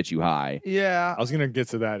it, which gets you high. yeah. I was gonna get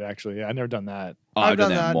to that actually. Yeah, I never done that. Oh, I've done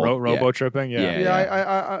that. Robo tripping. Yeah.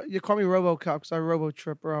 Yeah. I you call me RoboCop because I Robo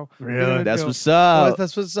Trip, bro. Really? That's Yo, what's up.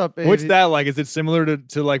 That's what's up, baby. What's that like? Is it similar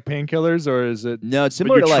to like painkillers or is it? No, it's But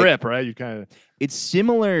similar you to like trip, right? You kind of. it's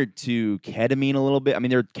similar to ketamine a little bit. I mean,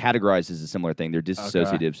 they're categorized as a similar thing. They're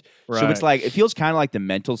dissociatives. So it's like it feels kind of like the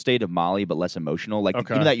mental state of Molly, but less emotional. Like you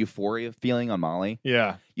Okay. know that euphoria feeling on Molly.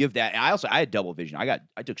 Yeah. You have that. And I had double vision. I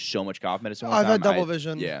took so much cough medicine. One I've time. had double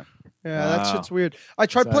vision. Yeah. Yeah, that Wow. shit's weird. I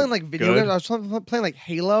tried that playing like video good? games. I was playing like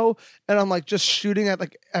Halo, and I'm like just shooting at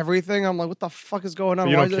like everything. I'm like, what the fuck is going on?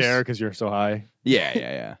 You Why don't is this- care because you're so high.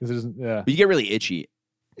 Yeah. 'Cause it isn't- yeah. But you get really itchy.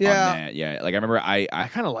 On Yeah. that. Yeah. Like I remember I I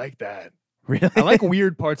kind of like that. really I like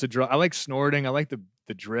weird parts of drug. I like snorting. I like the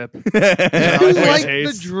drip. You I like like the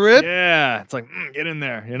taste. drip? Yeah. It's like get in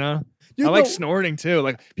there. You know. Dude, I like no- snorting too.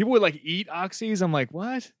 Like people would like eat oxys. I'm like,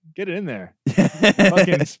 what? Get it in there.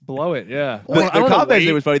 Fucking just blow it. Yeah. The I don't cough wanna medicine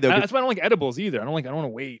wait. was funny though. 'cause That's why I don't like edibles either. I don't want to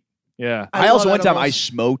wait. Yeah. I love also one time I edibles.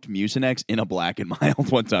 smoked Mucinex in a Black and Mild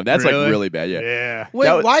one time. That's Really? like really bad. Yeah. Yeah. Wait,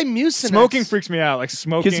 That was- why Mucinex? Smoking freaks me out. Like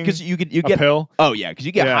smoking Because you a get pill. oh yeah because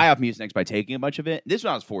you get Yeah. high off Mucinex by taking a bunch of it. This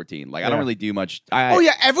when I was 14. Like I don't Yeah. really do much. Oh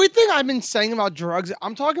yeah, everything I've been saying about drugs,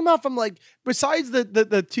 I'm talking about from like besides the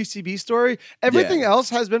TCB story, everything else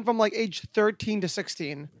has been from like age 13 to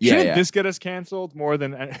 16. yeah, Shouldn't yeah. this get us canceled more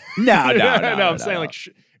than? No. I'm saying like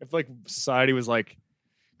if like society was like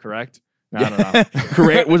correct. No, I don't know.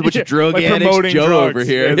 Correct. Was a bunch of drug Like addicts. promoting Joe drugs. over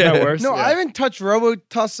here. Yeah, isn't that worse? No, Yeah. I haven't touched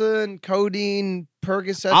Robitussin, codeine,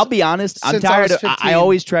 Percocet. I'll be honest. I'm Since I tired. was I 15.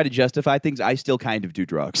 always try to justify things. I still kind of do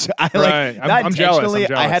drugs. I like Right. not I'm jealous. I'm intentionally.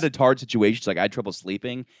 I had jealous. a hard situation. Like I had trouble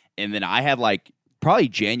sleeping, and then I had like probably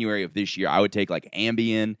January of this year. I would take like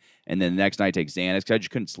Ambien, and then the next night take Xanax because I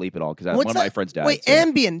just couldn't sleep at all because one What's of my that? friends died. Wait, so-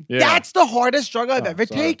 Ambien. Yeah. That's the hardest drug I've Oh, ever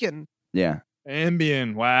sorry. taken. yeah.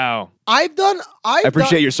 Ambien. Wow. I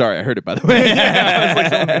appreciate you're sorry. I heard it, by the way. I was like,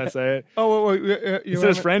 someone gotta say it. Oh, wait, He said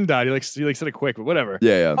his friend died. He said it quick, but whatever.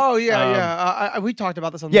 Yeah. Oh yeah. We talked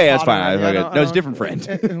about this on the Yeah, it's pod fine. already. No, it's a different friend.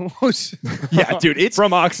 Yeah, dude, it's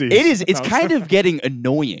From Oxy. It is. It's kind of getting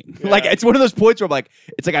annoying. Yeah. Like it's one of those points where I'm like,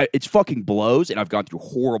 it's fucking blows, and I've gone through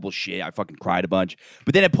horrible shit. I fucking cried a bunch,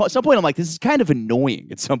 but then at some point I'm like, this is kind of annoying.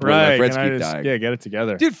 At some point, my friends keep dying. Yeah, get it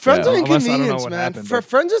together. Dude, friends Yeah. are Unless I don't know inconvenience, what man. happened, For but-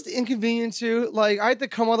 friends just inconvenience you. Like I had to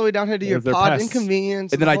come all the way down here to your they're pod. pests.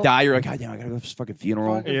 Inconvenience. And then I the die. You're like, God damn, I gotta go to this fucking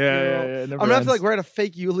funeral. Fucking Yeah. funeral. It never I'm gonna have to ends. like write a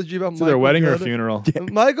fake eulogy about It's either a Michael wedding or a Good. funeral.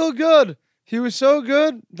 Michael Good. He was so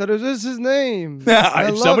good that it is his name. I If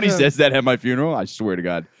love somebody him. says that at my funeral, I swear to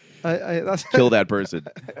God, that's kill that person.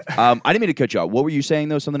 I didn't mean to cut you off. What were you saying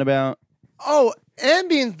though? Something about? Oh,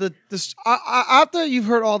 Ambien's after you've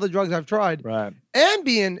heard all the drugs I've tried, Right.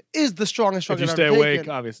 Ambien is the strongest drug If you I've stay ever awake,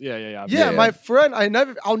 taken. obviously. Yeah. Yeah, my friend,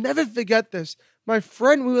 I'll never forget this. My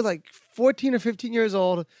friend, we were like 14 or 15 years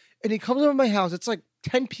old, and he comes over to my house. It's like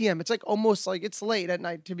 10 p.m. It's like almost like it's late at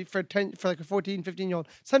night for like a 14, 15-year-old.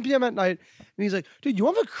 It's 10 p.m. at night, and he's like, "Dude, you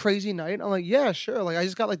want to have a crazy night?" I'm like, "Yeah, sure." Like I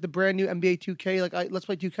just got like the brand new NBA 2K. Like let's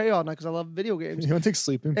play 2K all night because I love video games. You want to take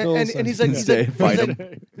sleeping And, pills? and he's like, Fight him.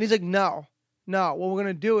 and he's like, no. What we're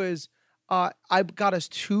gonna do is, I got us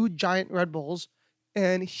 2 giant Red Bulls,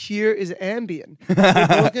 and here is Ambien. We're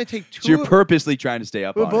both gonna take 2. So you're purposely trying to stay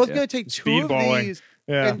up We're on both it. gonna take 2 of Speedballing. these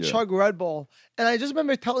Yeah. and chug Red Bull. And I just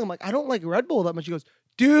remember telling him like, I don't like Red Bull that much. He goes,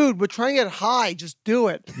 dude, we're trying to get high. Just do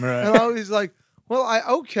it. Right. And I was like, well,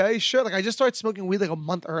 okay, sure. Like I just started smoking weed like a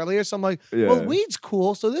month earlier, so I'm like, well, Yeah. weed's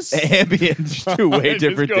cool. So this. Ambient's two way Just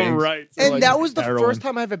different go things. Right. So, And like, that was the heroin. first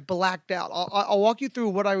time I ever blacked out. I'll walk you through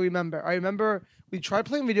what I remember. I remember we tried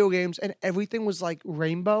playing video games and everything was like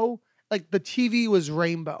rainbow. Like the TV was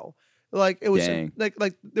rainbow. Like it was Dang. like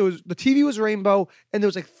there was the TV was rainbow and there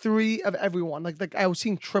was like 3 of everyone. Like I was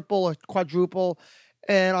seeing triple or quadruple.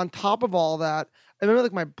 And on top of all that, I remember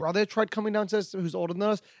like my brother tried coming downstairs, who's older than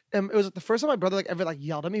us, and it was like the first time my brother like ever like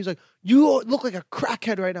yelled at me. He was like, "You look like a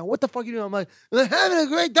crackhead right now. What the fuck are you doing?" I'm like, "I'm having a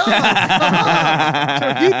great time."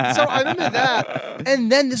 so I remember that,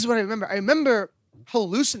 and then this is what I remember. I remember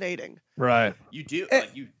hallucinating, Right. You do. Eh,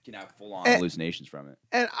 Like, you can have full on eh, hallucinations from it.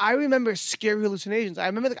 and I remember scary hallucinations. I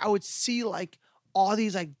remember like I would see like all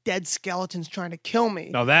these like dead skeletons trying to kill me,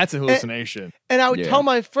 No, that's a hallucination. and I would Yeah. tell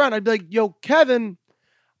my friend, I'd be like, "Yo, Kevin,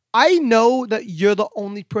 I know that you're the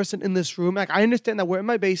only person in this room. Like, I understand that we're in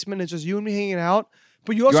my basement. It's just you and me hanging out.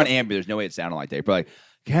 But you also, You're on Ambien. There's no way it sounded like that. You're probably like,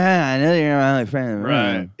 God, I know you're my friend.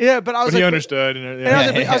 Right. yeah. But I was But he like, understood. and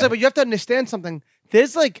I was like, but you have to understand something.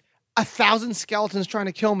 There's like 1,000 skeletons trying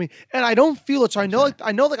to kill me, and I don't feel it. So I know, like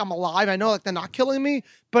I'm alive. I know, like they're not killing me,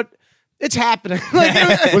 but it's happening.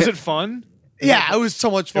 Like, was it fun? yeah, it was so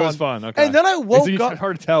much fun. It was fun. Okay. And then I woke it's up.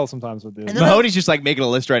 hard to tell sometimes with this. And then Mahoney's just like making a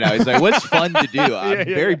list right now. He's like, what's fun to do? I'm Yeah.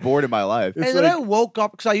 very bored in my life. And then I woke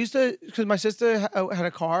up because my sister had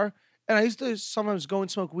a car, and I used to sometimes go and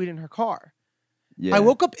smoke weed in her car. Yeah. I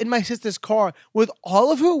woke up in my sister's car with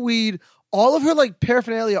all of her weed, all of her like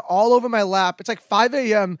paraphernalia all over my lap. It's like 5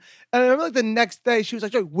 a.m. And I remember like the next day she was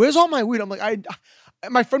like, "Joey, where's all my weed?" I'm like,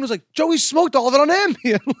 my friend was like, "Joey smoked all of it on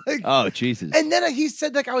Ambien." Like, Oh, Jesus. and then he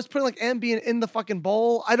said like I was putting like Ambien in the fucking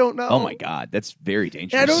bowl. I don't know. Oh, my God. That's very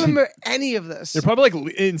dangerous. And I don't remember any of this. You're probably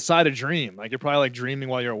like inside a dream. Like you're probably like dreaming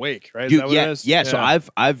while you're awake, right? Is Dude, that what yeah, it is? yeah. So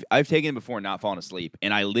I've taken it before and not fallen asleep,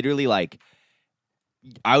 and I literally like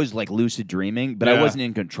I was like lucid dreaming, but I Yeah. wasn't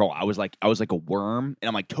in control. I was like a worm, and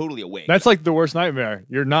I'm like totally awake. That's like the worst nightmare.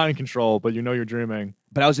 You're not in control, but you know you're dreaming.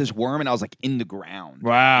 But I was this worm, and I was like in the ground.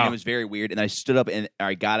 Wow. And it was very weird. And I stood up, and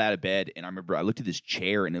I got out of bed, and I remember I looked at this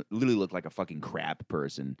chair, and it literally looked like a fucking crap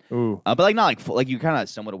person. Ooh. But like not like full, like you're kind of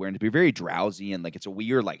somewhat aware, but you're very drowsy, and like it's a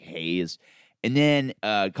weird like haze. And then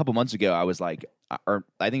a couple months ago, I was like, or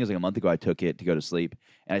I think it was like a month ago, I took it to go to sleep,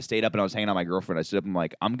 and I stayed up and I was hanging out with my girlfriend. I stood up and I'm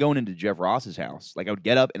like, I'm going into Jeff Ross's house. Like I would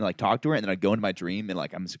get up and like talk to her, and then I'd go into my dream and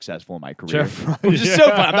like I'm successful in my career, Jeff Ross, which is yeah. so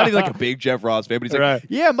fun. I'm not even like a big Jeff Ross fan, but he's like, Right.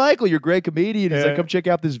 yeah, Michael, you're a great comedian. He's Yeah. like, come check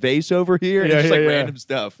out this vase over here, and Yeah, it's just yeah, like yeah. random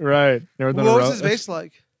stuff. Right. Never done a what was ro- his face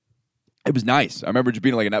like? It was nice. I remember just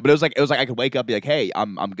being like a nut, but it was like I could wake up and be like, hey,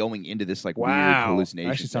 I'm going into this like weird Wow.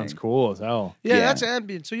 hallucination. Actually sounds thing. cool as hell. Yeah, Yeah. that's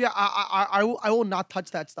Ambien. So yeah, I will not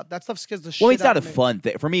touch that stuff. That stuff scares the shit Well, it's out not a of me. fun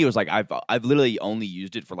thing for me. It was like I've literally only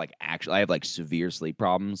used it for like actually I have like severe sleep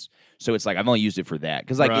problems, so it's like I've only used it for that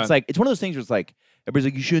because like Right. it's one of those things where it's like everybody's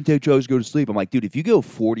like you shouldn't take drugs to go to sleep. I'm like, dude, if you go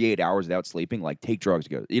 48 hours without sleeping, like take drugs to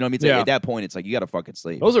go. You know what I mean? It's like, Yeah. at that point, it's like you got to fucking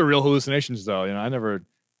sleep. Those are real hallucinations though. You know,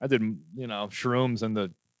 I did, shrooms and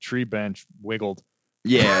the tree bench wiggled.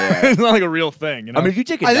 Yeah. It's not like a real thing. You know? I mean, if you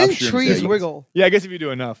take I enough think shrooms, trees you- wiggle. yeah, I guess if you do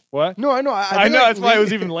enough. What? No, I know. I think, know. like, That's why it was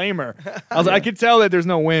we- even lamer. I was like, I could tell that there's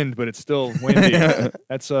no wind, but it's still windy.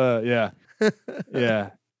 That's yeah.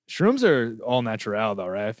 Shrooms are all natural though,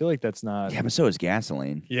 right? I feel like that's not. Yeah, but so is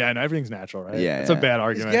gasoline. Yeah, no, everything's natural, right? Yeah, it's yeah. a bad Is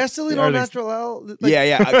argument. gasoline Yeah, all everything's- natural? Like,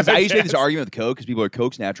 Yeah. Because I used to have this Yes. argument with Coke because people are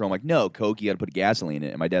Coke's natural. I'm like, no, Coke, you got to put gasoline in it.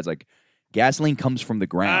 And my dad's like, gasoline comes from the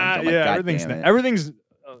ground. I'm like, yeah, God everything's damn it. everything's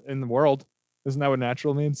in the world. Isn't that what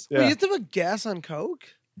natural means? Wait, you have to put gas on Coke?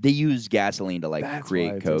 They use gasoline to like That's why create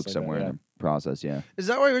it Coke tastes like somewhere that, in the process. Yeah, Is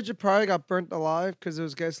that why Richard Pryor got burnt alive? Because there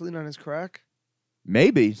was gasoline on his crack?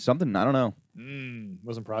 maybe something. I don't know.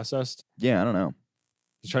 Wasn't processed. Yeah, I don't know.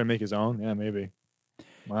 He's trying to make his own. Yeah, maybe.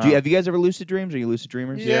 Wow. Have you guys ever lucid dreams? Are you lucid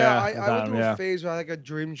dreamers? Yeah, I I went through yeah. a phase where I had like a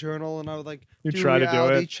dream journal and I would like You do try to do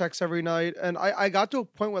reality it. checks every night. And I got to a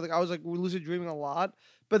point where like I was like lucid dreaming a lot.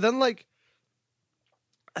 But then like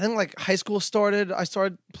I think like high school started. I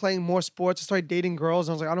started playing more sports. I started dating girls.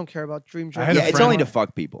 And I was like, I don't care about dream I had journals. Yeah, a it's friend- only to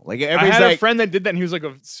fuck people. Like I everybody's had like, a friend that did that, and he was like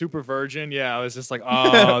a super virgin. Yeah, I was just like,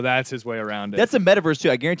 oh, that's his way around it. that's the metaverse too.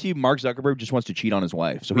 I guarantee you, Mark Zuckerberg just wants to cheat on his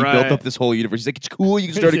wife, so he built Right. up this whole universe. He's like, it's cool. You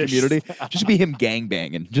can start a Yeah, community. Just be him gang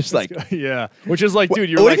banging. Just like, yeah, which is like, dude,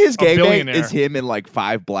 you're what like if his a gangbang billionaire. is him and like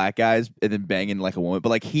 5 black guys and then banging like a woman, but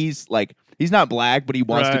like he's not black, but he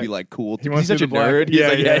wants to Right. be like cool. He wants he's to such be a black. nerd. He's Yeah,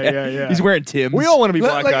 like, yeah. He's wearing Tim's. We all want to be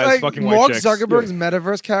black like, guys like fucking white Mark chicks. Zuckerberg's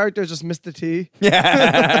metaverse character is just Mr. T.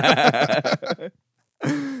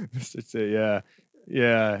 Yeah.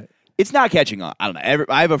 Yeah. It's not catching on. I don't know.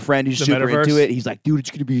 I have a friend who's The super metaverse? into it. He's like, dude, it's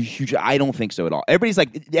going to be huge. I don't think so at all. Everybody's like,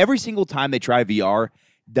 every single time they try VR,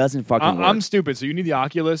 doesn't fucking work. I'm stupid. So you need the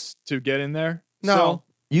Oculus to get in there? No. still?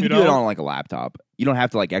 you can you do it know? on like a laptop. You don't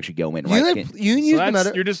have to like actually go in. You Right? can use So the that's,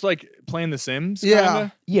 meta. you're just like playing The Sims? Yeah.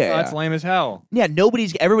 Kinda? Yeah. Oh, that's lame as hell. Yeah.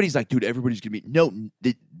 Everybody's like, dude, everybody's going to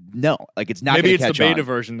be, no. Like it's not Maybe going it's to the catch beta on.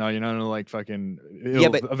 version though. You know, like fucking. It'll Yeah,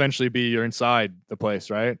 but- eventually be you're inside the place,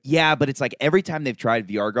 right? Yeah, but it's like every time they've tried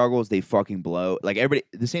VR goggles, they fucking blow. Like everybody,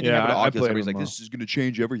 the same thing Yeah, happened to I Oculus. played Everybody's them like, all. this is going to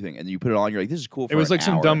change everything. And then you put it on, you're like, this is cool for It was an like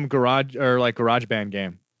some hour. dumb garage band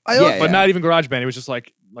game, I Yeah, also, but not even GarageBand. It was just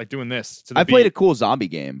like doing this. To the I played a beat. cool zombie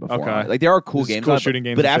game before. Okay. Like there are cool This is games, cool on it, shooting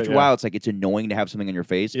games but and after shit, a while, it's like it's annoying to have something on your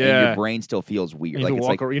face, and Yeah. your brain still feels weird. You Like need, it's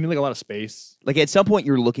to walk like you need like a lot of space. like at some point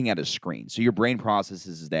you're looking at a screen, so your brain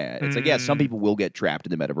processes that. It's like yeah, some people will get trapped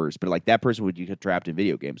in the metaverse, but like that person would get trapped in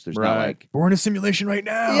video games. There's not like We're in a simulation right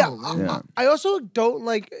now. yeah, Yeah. I also don't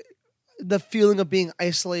like the feeling of being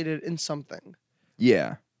isolated in something.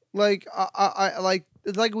 yeah. Like I like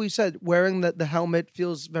it's like we said, wearing the helmet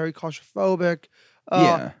feels very claustrophobic.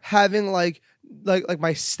 Yeah. Having like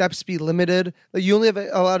my steps be limited. Like you only have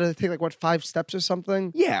allowed to take like 5 steps or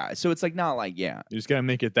something. Yeah, so it's like not like yeah. You just gotta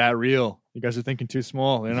make it that real. You guys are thinking too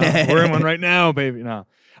small. You know, we're in one right now, baby. No,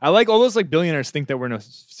 I like all those like billionaires think that we're in a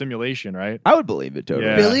simulation, right? I would believe it totally.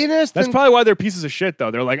 Yeah. Billionaires That's think probably why they're pieces of shit,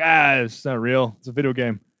 though. They're like, it's not real. It's a video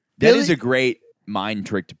game. That is a great mind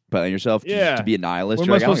trick to put on yourself. Yeah. To be a nihilist. What am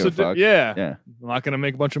You're I like, I don't supposed to give a do? fuck. Yeah. Yeah. I'm not gonna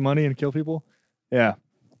make a bunch of money and kill people. Yeah.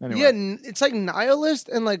 Anyway. Yeah, it's like nihilist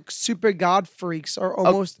and like super god freaks are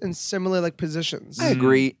almost in similar like positions. I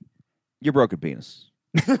agree. Your broken penis.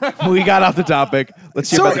 We got off the topic. Let's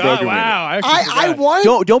hear So- about the broken penis. wow. I, actually I forgot.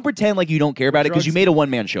 want Don't pretend like you don't care about it because you Drugs. made a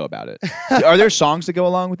 1-man show about it. Are there songs that go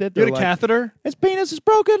along with it? You had They're a like, catheter? his penis is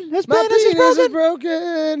broken. His my penis is penis is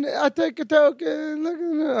broken. broken. I take a token. Look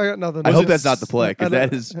at that. I got nothing. I Was hope it that's not the play I because don't-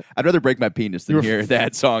 that is. I'd rather break my penis than You were hear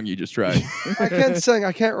that song you just tried. I can't sing.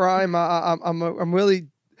 I can't rhyme. I'm really.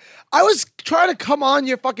 I was trying to come on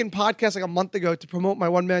your fucking podcast like a month ago to promote my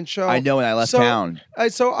 1-man show. I know, and I left So- town. I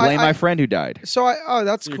Blame my friend who died. oh,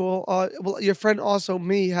 that's cool. Well, your friend also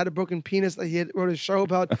me had a broken penis that he had wrote a show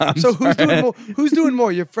about. I'm So who's sorry. doing more? Who's doing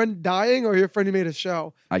more? Your friend dying or your friend who made a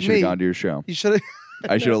show? I should have Me. gone to your show. You should have.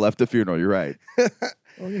 I should have left the funeral. You're right.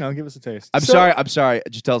 Well, give us a taste. I'm So- sorry. I'm sorry.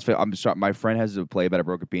 Just tell us. I'm sorry. My friend has a play about a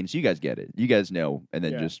broken penis. You guys get it. You guys know, and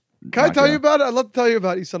then Yeah. just. Can I knock tell it you out. about it? I'd love to tell you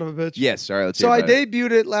about it, you son of a bitch. Yes. Sorry. Let's. So hear I about it.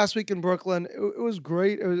 debuted it last week in Brooklyn. It was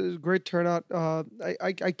great. It was a great turnout.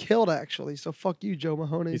 I killed actually. So fuck you, Joe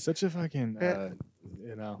Mahoney. He's such a fucking,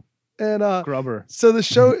 And grubber. so the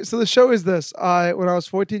show is this. When I was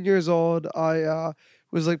 14 years old, I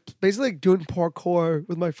was like basically like, doing parkour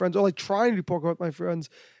with my friends, or like trying to do parkour with my friends.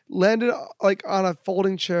 Landed like on a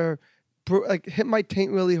folding chair, like hit my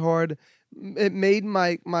taint really hard. It made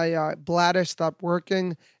my bladder stop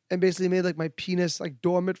working, and basically made like my penis like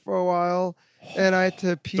dormant for a while, and I had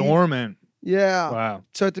to pee. Dormant. Yeah. Wow.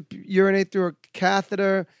 So I had to urinate through a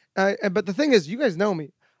catheter. But the thing is, you guys know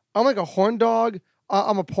me. I'm like a horn dog.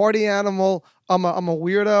 I'm a party animal. I'm a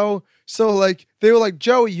weirdo. So like they were like,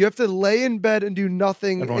 Joey, you have to lay in bed and do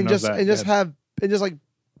nothing Everyone and knows just that, and just yeah. have and just like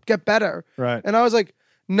get better. Right. And I was like,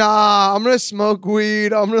 nah, I'm gonna smoke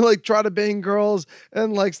weed. I'm gonna like try to bang girls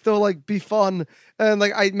and like still like be fun. And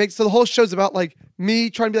like I make so the whole show's about like me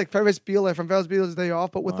trying to be like Ferris Bueller from Ferris Bueller's Day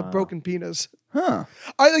Off, but with a broken penis. Huh.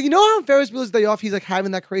 I like, you know how on Ferris Bueller's Day Off he's like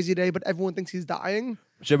having that crazy day, but everyone thinks he's dying.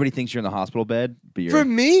 So everybody thinks you're in the hospital bed, but you're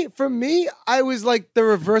For me, I was like the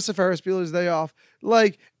reverse of Ferris Bueller's Day Off.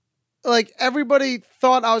 Like everybody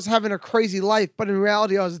thought I was having a crazy life, but in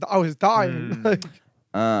reality, I was dying. Like,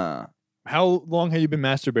 How long have you been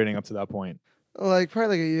masturbating up to that point? like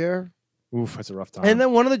probably like a year. Oof, that's a rough time. And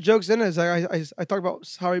then one of the jokes in it is like I talk about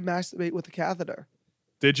how I masturbate with the catheter.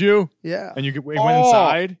 Did you? Yeah. And you went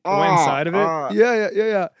inside? You went inside of it?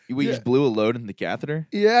 Yeah. We just blew a load in the catheter.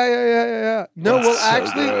 Yeah. No, well, so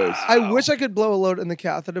actually, gross. I wish I could blow a load in the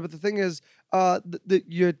catheter, but the thing is,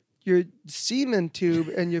 your semen tube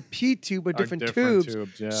and your pee tube are different tubes.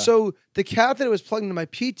 Yeah. So the catheter was plugged into my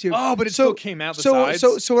pee tube. Oh, but it still came out the so,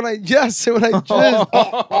 sides? So when I jizzed,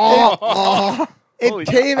 Holy it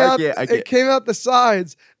came out. I can't. It came out the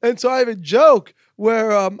sides, and so I have a joke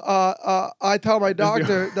where I tell my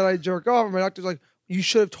doctor that I jerk off, and my doctor's like, "You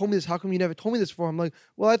should have told me this. How come you never told me this before?" I'm like,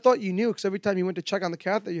 "Well, I thought you knew because every time you went to check on the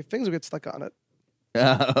catheter, your fingers would get stuck on it."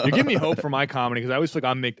 You give me hope for my comedy because I always feel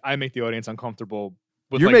like I make the audience uncomfortable.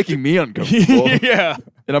 With You're like, making me uncomfortable. yeah.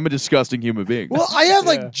 And I'm a disgusting human being. Well, I have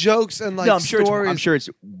like Yeah. jokes and like no, I'm sure, stories. I'm sure it's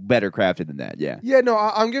better crafted than that. Yeah. Yeah, no,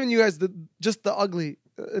 I'm giving you guys just the ugly.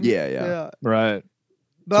 Yeah. Right.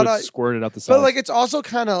 But So I it squirted out the sides. But like it's also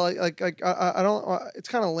kind of like I don't it's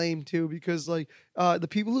kind of lame too because like the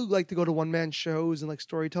people who like to go to one man shows and like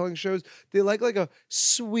storytelling shows they like a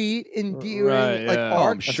sweet endearing Right, like yeah. Oh,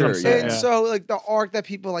 arc. I'm sure, That's what I'm saying, And yeah. so like the arc that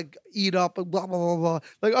people like eat up and blah blah blah blah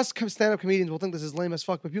like us stand up comedians will think this is lame as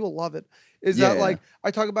fuck but people love it. Is that Yeah. like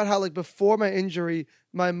I talk about how like before my injury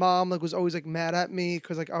my mom like was always like mad at me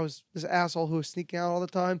because like I was this asshole who was sneaking out all the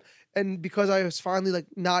time. And because I was finally like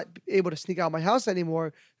not able to sneak out of my house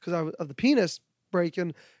anymore because of the penis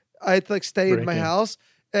breaking, I had to like stay in my Breaking. house,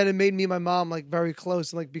 and it made me and my mom like very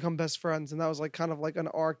close and like become best friends, and that was like kind of like an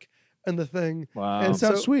arc in the thing. wow. and That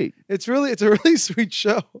sounds so- sweet. It's a really sweet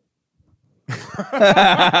show.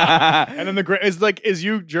 And then is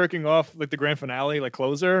you jerking off like the grand finale, like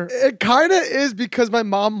closer? It kind of is because my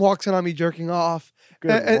mom walks in on me jerking off. Good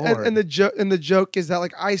Lord. And the joke is that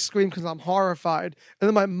like I scream because I'm horrified, and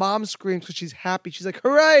then my mom screams because she's happy. She's like,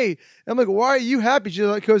 "Hooray!" And I'm like, "Why are you happy?" She's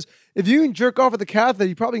like, "Because if you can jerk off at the catheter,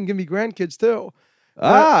 you probably can give me grandkids too."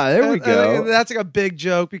 There we And go. that's like a big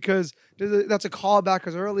joke because that's a callback.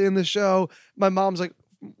 Because early in the show, my mom's like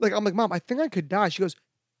I'm like, "Mom, I think I could die." She goes,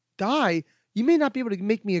 "Die? You may not be able to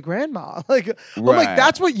make me a grandma." Like I'm like, Right.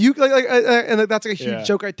 "That's what you like," and like, that's like a huge Yeah.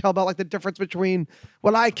 joke I tell about like the difference between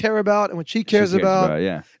what I care about and what she cares about.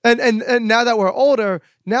 Yeah. And now that we're older,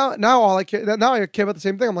 now all I care now I care about the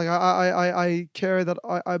same thing. I'm like I care that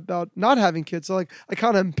about not having kids. So like I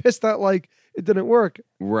kind of am pissed that like it didn't work.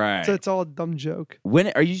 Right. So it's all a dumb joke.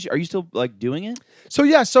 When are you still like doing it? So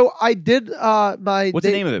yeah, so I did my What's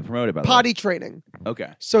the name of it? Promote it by the way. potty training.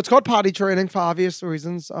 Okay. So it's called potty training for obvious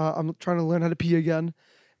reasons. I'm trying to learn how to pee again.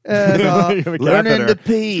 And You have a Learning catheter. to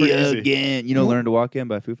pee It's pretty easy. again. You know, Learn to Walk In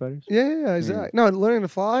by Foo Fighters. yeah, exactly. No, learning to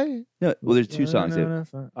fly. No, well, there's two songs.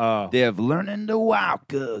 Oh. They have Learning to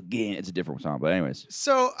Walk Again. It's a different song, but anyways.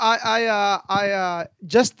 So I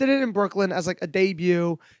just did it in Brooklyn as like a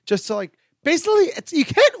debut, just to like basically it's you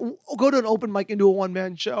can't go to an open mic and do a one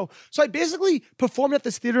man show. So I basically performed at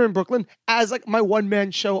this theater in Brooklyn as like my one man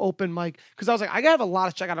show open mic because I was like I gotta have a lot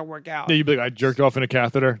of shit I gotta work out. Yeah, you'd be like, I jerked off in a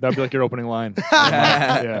catheter. That'd be like your opening line.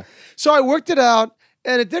 Yeah. So I worked it out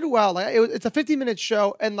and it did well. Like it's a 15-minute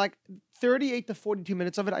show and like 38 to 42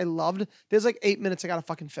 minutes of it I loved. There's like 8 minutes I gotta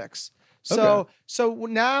fucking fix. So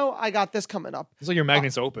now I got this coming up. It's like your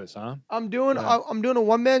magnus opus, huh? I'm doing a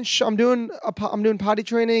one man show. I'm doing potty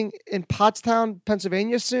training in Pottstown,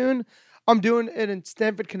 Pennsylvania soon. I'm doing it in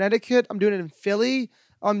Stamford, Connecticut. I'm doing it in Philly.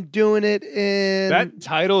 I'm doing it in. That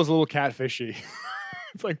title is a little catfishy.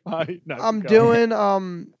 It's like potty. No, I'm go. doing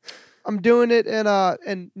it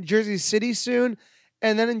in Jersey City soon,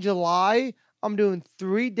 and then in July I'm doing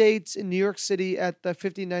 3 dates in New York City at the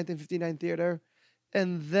 59th and 59 Theater,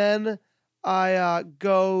 and then I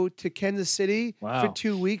go to Kansas City for Wow.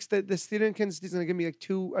 2 weeks. This theater in Kansas City is gonna give me like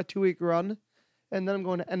a 2-week run, and then I'm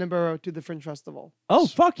going to Edinburgh to the Fringe Festival. Oh,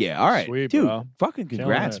 fuck yeah. All right. Sweet, Dude, bro. fucking Killing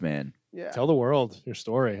congrats, it. man. Yeah, Tell the world your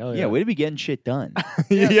story. Hell Yeah, yeah. way to be getting shit done.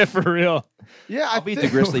 Yeah, for real. yeah. I'll be at the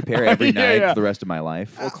Grizzly Pear every Yeah, night yeah. for the rest of my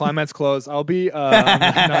life. Well, climate's closed. I'll be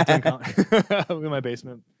not doing I'll be in my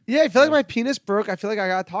basement. Yeah, I feel like my penis broke. I feel like I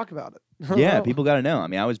gotta talk about it. Yeah, people got to know. I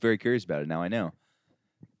mean, I was very curious about it. Now I know.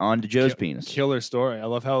 On to Joe's penis. Killer story. I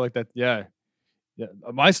love how like that. Yeah, Yeah,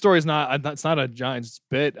 my story is not. It's not a Giants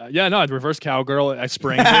bit. Yeah, no, I'd reverse cowgirl. I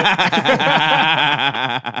sprained it.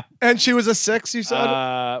 And she was a 6, you said?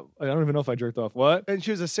 I don't even know if I jerked off. What? And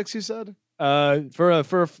she was a 6, you said?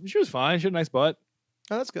 She was fine. She had a nice butt.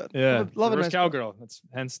 Oh, that's good. Yeah, Love a reverse nice cowgirl. That's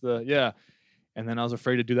hence the yeah. And then I was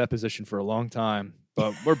afraid to do that position for a long time,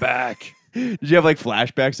 but we're back. Did you have like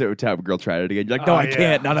flashbacks every time a girl tried it again? You're like, no, Oh, I yeah.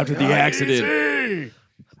 can't. Not after the accident. Easy.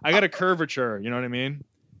 I got a curvature. You know what I mean?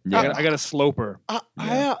 Yeah. I got a sloper, I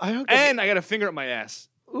hooked up. and I got a finger up my ass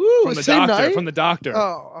Ooh, from the same doctor. night? From the doctor,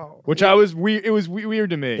 Oh. which I was weird. It was weird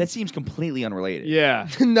to me. That seems completely unrelated. Yeah,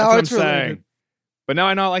 No, that's what it's I'm saying. related. But now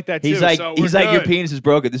I know I like that too. He's like, so we're your good. penis is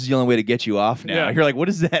broken. This is the only way to get you off now. Yeah. You're like, what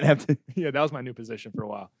does that have to? Yeah, that was my new position for a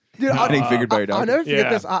while. Dude, Getting fingered by your I'll doctor. never forget Yeah.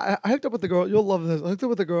 this. I hooked up with the girl. You'll love this. I hooked up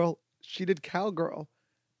with the girl. She did cowgirl.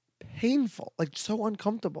 Painful. Like, so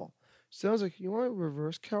uncomfortable. So I was like, you want to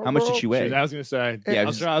reverse cowgirl? How much did she weigh? I was gonna say. Yeah, I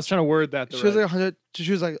was trying to word that. She was like 100.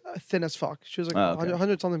 She was like thin as fuck. She was like Oh, okay.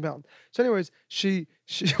 100 something pounds. So, anyways, she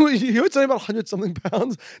you would say about 100 something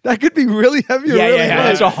pounds. That could be really heavy. Or Yeah, really yeah, yeah.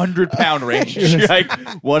 light. That's 100-pound range. She was- You're like she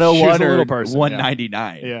was 101 a or little person, yeah.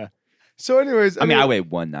 199. yeah. So, anyways, I mean, I weigh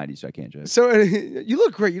 190, so I can't judge. So you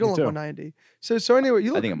look great. You don't Me look too. 190. So anyway,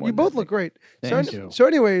 you I look. think I'm more You than both that. look great. Thank you. So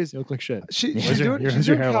anyways, You look like shit. she's Where's your- doing where's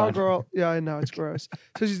your hairline? cowgirl. Yeah, I know it's gross.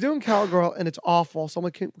 So she's doing cowgirl and it's awful. So I'm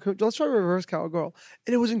like, let's try reverse cowgirl,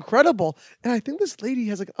 and it was incredible. And I think this lady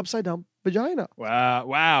has like an upside down vagina.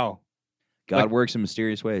 Wow. God works in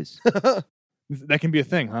mysterious ways. That can be a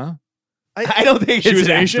thing, huh? I don't think She it's was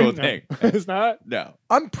an actual Asian. thing. No. It's not. No,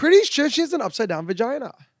 I'm pretty sure she has an upside down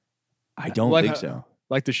vagina. I don't Like think a- so.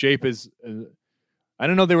 Like the shape is. I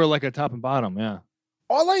didn't know they were like a top and bottom. Yeah.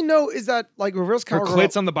 All I know is that like reverse Her cowgirl.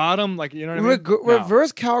 clit's on the bottom. Like you know what I mean? No.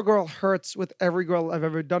 Reverse cowgirl hurts with every girl I've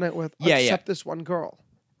ever done it with, Yeah, yeah. except this one girl.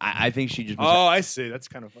 I think she just. Was Oh, I see. That's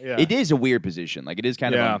kind of yeah. It is a weird position. Like it is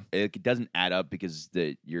kind Yeah. of. It doesn't add up because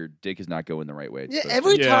your dick is not going the right way. It's Yeah,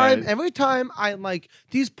 supposed to. every time I'm like,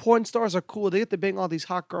 these porn stars are cool. They get to bang all these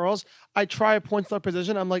hot girls. I try a porn star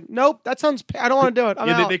position. I'm like, nope, that sounds. I don't want to do it. I'm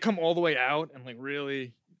Yeah, out. they come all the way out and like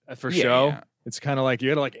really for Yeah, show. yeah. It's kind of like you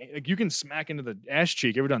gotta like you can smack into the ass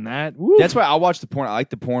cheek. Ever done that? Woo. That's why I'll watch the porn. I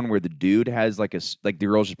like the porn where the dude has like the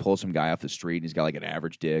girls just pull some guy off the street and he's got like an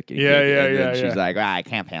average dick. And he Yeah, can't- yeah, and then yeah, She's yeah. like, I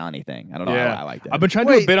can't feel anything. I don't know. Yeah. I like that. I've been trying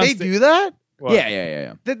to do Wait, a bit on they do that? What?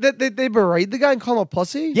 yeah. They berate the guy and call him a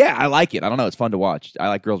pussy? Yeah, I like it. I don't know. It's fun to watch. I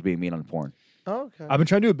like girls being mean on porn. Oh, okay. I've been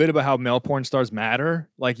trying to do a bit about how male porn stars matter.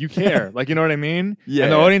 Like you care. Like you know what I mean? Yeah,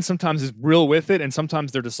 And the yeah. audience sometimes is real with it, and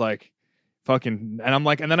sometimes they're just like fucking. And I'm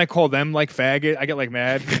like, and then I call them like faggot. I get like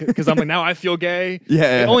mad because I'm like, now I feel gay.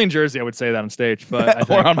 Yeah. Only in Jersey I would say that on stage, but I or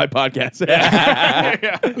think, on my podcast.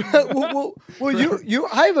 yeah. well, you.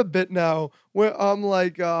 I have a bit now where I'm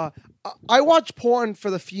like, I watch porn for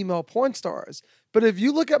the female porn stars, but if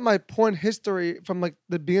you look at my porn history from like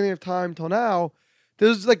the beginning of time till now,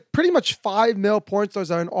 there's like pretty much 5 male porn stars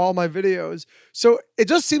that are in all my videos. So it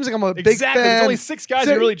just seems like I'm a big Exactly. There's fan. only 6 guys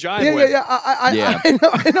So- you really jive yeah, with. Yeah. Yeah.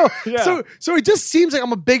 I know. Yeah. So it just seems like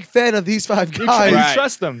I'm a big fan of these 5 You, guys. you Right.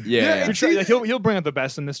 trust them. Yeah. You like, he'll bring out the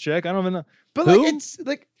best in this chick. I don't even know. But Who? like it's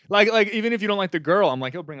like Like even if you don't like the girl, I'm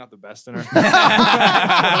like he'll bring out the best in her.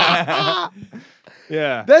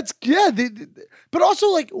 Yeah. that's but also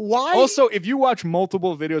like why Also, if you watch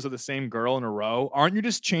multiple videos of the same girl in a row, aren't you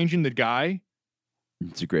just changing the guy?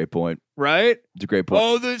 It's a great point. Right? It's a great point.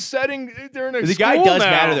 Oh, the setting they're in a The guy school does now.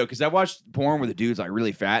 matter though, because I watched porn where the dude's like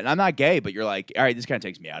really fat, and I'm not gay, but you're like, all right, this kind of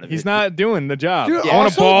takes me out of it. He's not doing the job. Dude, I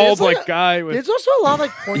want a also, bald there's like like guy with there's also a lot of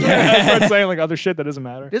like porn yeah. stars. I start saying like other shit that doesn't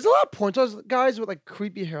matter. There's a lot of porn stars guys with like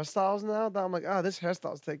creepy hairstyles now that I'm like, this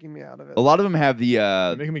hairstyle's taking me out of it. A lot of them have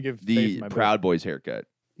You're making me give faith the in my Proud Boys haircut,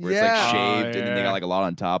 where yeah. it's like shaved, and then they yeah. got like a lot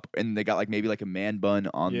on top, and they got like maybe like a man bun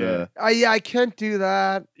on the I can't do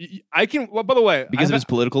that. I can. Well, by the way, because of his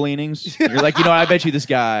political leanings. You're like, you know, I bet you this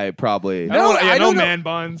guy probably. I don't want, I no don't know. man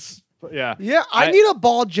buns. But yeah, Yeah, I need a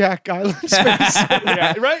bald jack guy. Let's face it.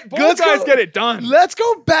 yeah, right. Bald Let's guys go- get it done. Let's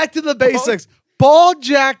go back to the basics. Bald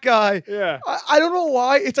jack guy. Yeah, I don't know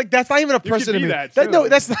why. It's like that's not even a could person to be me. that, too. No,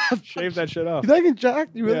 that's not. shave that shit off. You think I can jack?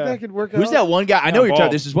 You really Yeah. think I can work Who's out? that one guy? I know Yeah, what you're talking.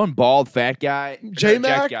 bald. There's this one bald fat guy.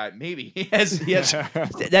 J-Mac? Jack guy. Maybe he has.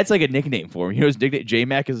 That's like a nickname for him. You know his nickname.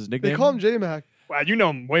 J-Mac is his nickname. They call him J-Mac. Wow, you know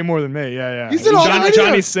him way more than me. Yeah. He's in all the Johnny, videos.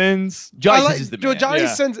 Johnny Sins. Johnny I like- Sins is the dude, man. Johnny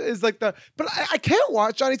Yeah. Sins is like the. But I can't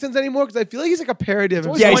watch Johnny Sins anymore because I feel like he's like a parody of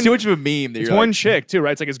himself. Yeah, he's one- too much of a meme. That It's you're one like, chick too,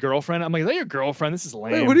 right? It's like his girlfriend. I'm like, is that your girlfriend? This is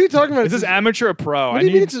lame. Wait, what are you talking about? Is this amateur or pro? What I do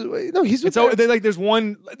you mean? need. No, he's with. It's all, they, like there's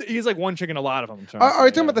one. He's like one chick in a lot of them. Are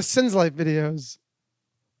you talking about the Sins Life videos?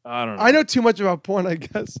 I don't know. I know too much about porn, I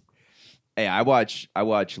guess. Hey, I watch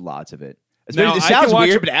lots of it. Now, It I sounds can watch-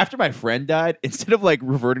 weird, but after my friend died, instead of like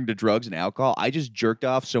reverting to drugs and alcohol, I just jerked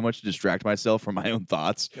off so much to distract myself from my own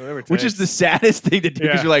thoughts, Yeah, whatever it which is takes. the saddest thing to do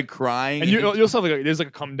because Yeah. you're like crying. And you'll have like there's like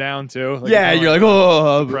a come down too. Like, yeah, you're like,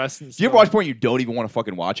 oh. depressed and Do you ever stuff. watch porn? You don't even want to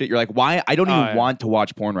fucking watch it. You're like, why? I don't even yeah. want to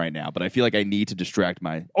watch porn right now, but I feel like I need to distract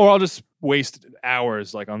my. Or I'll just waste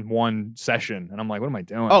hours like on one session, and I'm like, what am I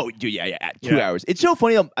doing? Oh, dude, yeah. 2 Yeah. hours. It's so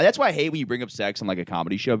funny. That's why I hate when you bring up sex on like a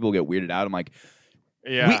comedy show. People get weirded out. I'm like,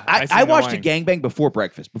 yeah. I watched a gangbang before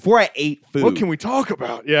breakfast, before I ate food. What can we talk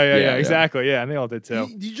about? Yeah, exactly. Yeah, and they all did too.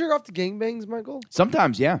 Did you jerk off to gangbangs, Michael?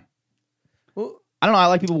 Sometimes, yeah. Well, I don't know. I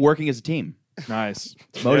like people working as a team. Nice,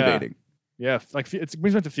 It's motivating. Yeah, like it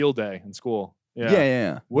brings me to field day in school.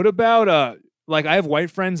 Yeah. What about like I have white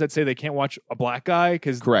friends that say they can't watch a black guy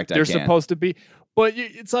because Correct, I they're can't. supposed to be. But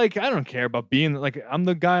it's like I don't care about being like I'm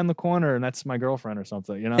the guy in the corner and that's my girlfriend or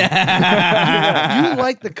something. You know. you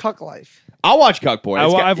like the cuck life. I'll watch cuck porn.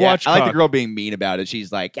 I've watched I like the cuck. girl being mean about it.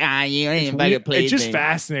 She's like, you ain't Weird. fucking It's just me.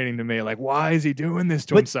 fascinating to me. Like, why is he doing this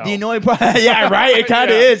to But himself? the annoying part, yeah, right. It kind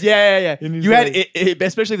of Yeah. is. Yeah. And he's You had like- it,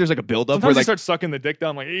 especially if there's like a build up Sometimes where he like, starts sucking the dick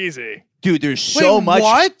down. Like, easy. dude, there's so Wait, much.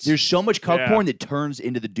 what? There's so much cuck Yeah. porn that turns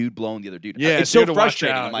into the dude blowing the other dude. Yeah, it's so you so have to watch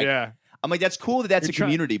frustrating. out. I'm like, that's cool that that's You're a try-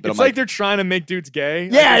 community, but it's I'm like they're trying to make dudes gay.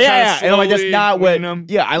 Like, yeah. they're trying to And I'm like, that's slowly not what. wean 'em.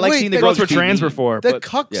 Yeah, I like Wait, seeing the that- girls. That's what be trans mean. were for. The But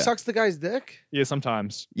cuck yeah. sucks the guy's dick. yeah,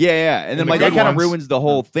 sometimes. Yeah. And then And like the that good kind of ones. ruins the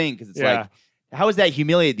whole thing because it's Yeah. like, how is that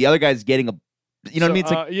humiliated? The other guy's getting a, you know what I mean?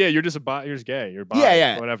 It's like, yeah, you're just you're just gay. You're bi.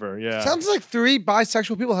 Yeah. Whatever. Yeah. Sounds like three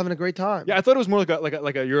bisexual people having a great time. Yeah, I thought it was more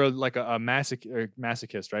like a you're like a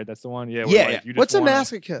masochist, right? That's the one. Yeah. where, Yeah, like, yeah. you just What's a wanna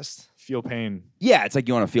masochist? Feel pain. yeah, it's like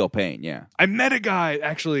you want to feel pain. Yeah. I met a guy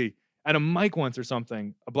actually at a mic once or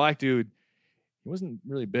something. A black dude. He wasn't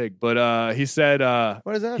really big, but he said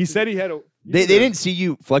What is that? he said he had a. They didn't see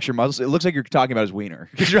you flex your muscles. It looks like you're talking about his wiener.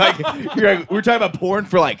 'Cause you're like, we're talking about porn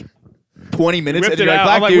for like 20 minutes, Whipped and you're it like, out.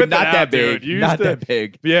 black I'm like, dude, whip it not out, that dude. big, You not used to- that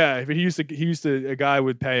big. Yeah, but he used to. A guy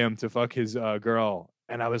would pay him to fuck his girl,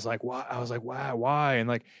 and I was like, why? I was like, why? And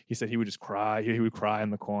like he said, he would just cry. He would cry in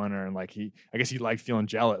the corner, and like I guess he liked feeling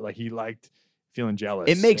jealous. Like he liked feeling jealous.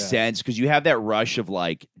 It makes Yeah. sense because you have that rush of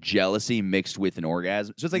like jealousy mixed with an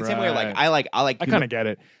orgasm. So it's like the same way. Like Right. I like. I kind of get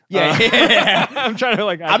it. Yeah. I'm trying to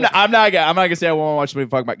like. I'm not gonna say I won't watch somebody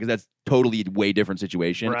fuck my because that's totally way different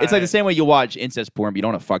situation. It's like the Right. same way you watch incest porn, but you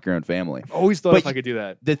don't want to fuck your own family. I've always thought But if I could do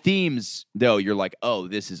that. The themes, though, you're like, oh,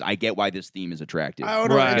 I get why this theme is attractive. I don't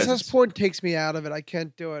know. Right. Incest porn takes me out of it. I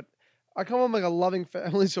can't do it. I come from like a loving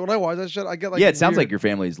family, so when I watch that shit, I get like yeah, it sounds weird- like your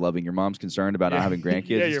family's loving. Your mom's concerned about not having grandkids.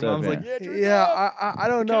 Yeah, and your stuff, mom's yeah. like, yeah, jerk Yeah, off. I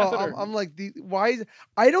don't know. Catheter. I'm like why is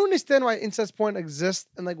I don't understand why incest porn exists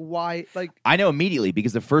and like why like I know immediately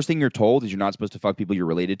because the first thing you're told is you're not supposed to fuck people you're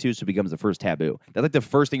related to, so it becomes the first taboo. That's like the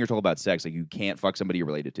first thing you're told about sex. Like you can't fuck somebody you're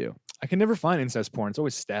related to. I can never find incest porn. It's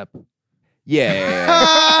always step.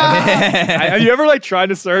 Yeah. Have you ever like tried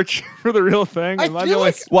to search for the real thing? I Am I feel the only-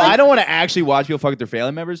 like- Well, I don't want to actually watch people fuck with their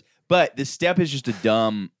family members, but the step is just a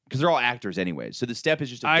dumb because they're all actors anyways. So the step is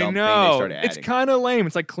just a dumb I thing they know. started adding. It's kind of lame.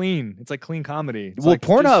 It's like clean. It's like clean comedy. It's well, like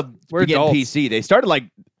Pornhub just- we're began adults. PC. They started like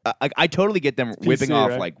I totally get them It's whipping PC, off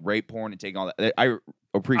right? like rape porn and taking all that. I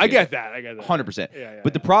appreciate. I get that. I get that. 100%. Yeah,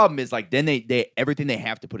 But the problem is like then they everything they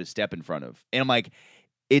have to put a step in front of, and I'm like,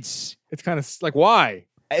 it's. it's kind of like why?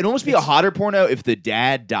 It'd almost be a hotter porno if the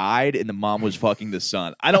dad died and the mom was fucking the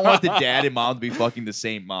son. I don't want the dad and mom to be fucking the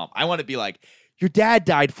same mom. I want it to be like, your dad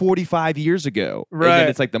died 45 years ago. And Right. then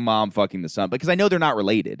it's like the mom fucking the son. Because I know they're not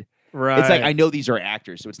related. Right. It's like, I know these are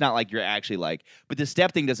actors. So it's not like you're actually like, but the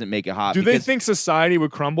step thing doesn't make it hot. Do they because- think society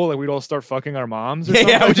would crumble? Like we'd all start fucking our moms? Or Yeah,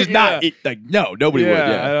 something? which is not, like, no, nobody would.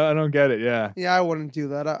 Yeah. I don't get it. Yeah. yeah, I wouldn't do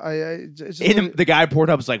that. It's just And the guy poured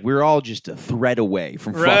up was like, we're all just a thread away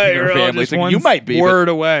from Right. fucking our we're all family. just It's like, one you might be. but- word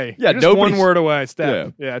away. Yeah, You're just one nobody's- word away.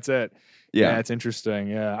 Step. Yeah, that's it. Yeah. It's interesting.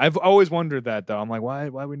 Yeah, I've always wondered that though. I'm like, why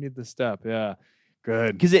we need this step? Yeah,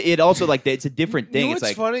 good. Because it also, like, it's a different thing. You know It's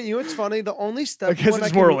what's like, funny? You know what's funny? The only step I guess porn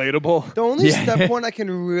it's can, more relatable. The only Yeah. step porn I can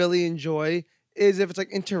really enjoy is if it's like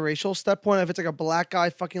interracial step porn. If it's like a black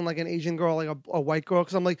guy fucking like an Asian girl, like a white girl.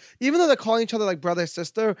 Because I'm like, even though they're calling each other like brother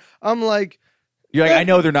sister, I'm like, you're like, I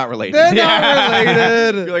know they're not related. They're not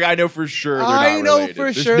related. You're like, I know for sure they're I not know related. for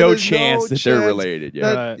There's sure no there's chance no that they're chance related.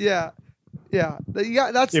 Yeah. that- yeah.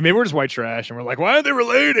 That's Yeah, maybe we're just white trash, and we're like, why are they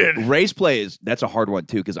related? Race play that's a hard one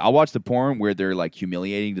too because I'll watch the porn where they're like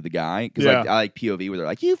humiliating to the guy because like Yeah. I like POV where they're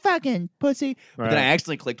like you fucking pussy, but then I Right.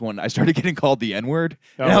 accidentally clicked one. I started getting called the N word,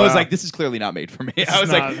 Oh, and I was wow. like, this is clearly not made for me. This I is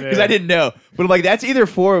was like, not- because yeah. I didn't know, but I'm like, that's either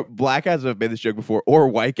for black guys that have made this joke before or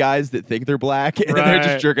white guys that think they're black and they're Right.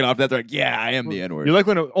 just jerking off that. They're like, yeah, I am the N word. You're like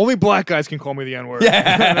when only black guys can call me the N word.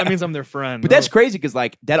 Yeah. that means I'm their friend. But that's crazy because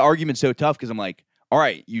like that argument's so tough because I'm like, all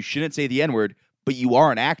right, you shouldn't say the N-word, but you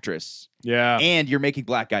are an actress Yeah. and you're making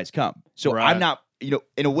black guys come. So Right. I'm not,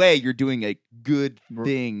 in a way, you're doing a good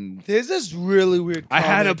thing. There's this really weird. I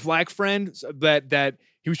had a comic. black friend that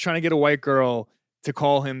he was trying to get a white girl to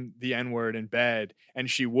call him the N-word in bed, and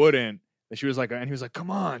she wouldn't. And she was like, and he was like, "Come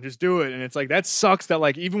on, just do it." And it's like that sucks. That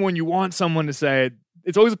like even when you want someone to say it,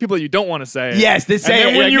 it's always the people that you don't want to say it. Yes, they say and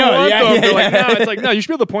then it. when You're you like, no, want yeah, them, yeah, they're like, yeah. "No." It's like, "No, you should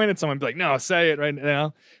be able to point at someone and be like, no, say it right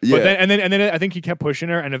now." Yeah. But then and then I think he kept pushing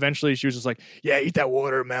her, and eventually she was just like, "Yeah, eat that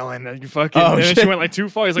watermelon." And you fucking. Oh, and then shit. she went like too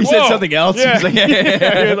far. He's like, He said "Whoa." something else. Yeah, He's like, yeah, yeah,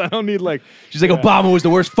 yeah. He goes, I don't need like. She's like, Yeah. Obama was the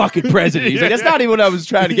worst fucking president. He's like, that's not even what I was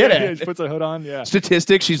trying to get Yeah, at. she puts a hood on. Yeah.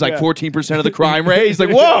 Statistics, she's like Yeah. 14% of the crime rate. He's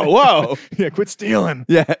like, whoa. Yeah, quit stealing.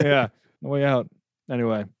 Yeah. Yeah. No way out.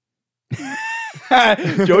 Anyway,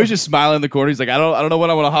 Joey's just smiling in the corner. He's like, I don't know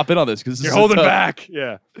when I want to hop in on this because you're holding back.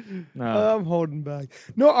 Yeah. No. I'm holding back.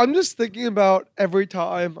 No, I'm just thinking about every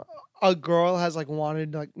time a girl has like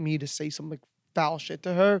wanted like me to say some like foul shit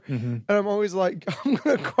to her, and I'm always like, I'm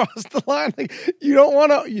gonna cross the line. Like you don't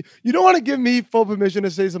want to give me full permission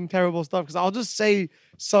to say some terrible stuff because I'll just say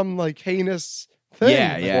some like heinous thing.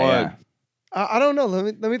 Yeah, Like, yeah, yeah. I don't know. Let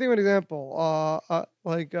me think of an example.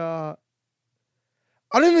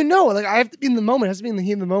 I don't even know. Like I have to be in the moment. It has to be in the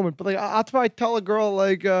heat of the moment. But like I'll probably tell a girl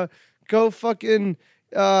like, go fucking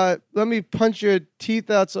let me punch your teeth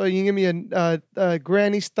out so you can give me a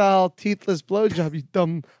granny style teethless blowjob, you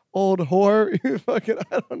dumb old whore. You fucking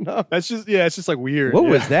I don't know. That's just it's just like weird. What Yeah.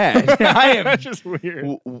 was that? I am. That's just weird.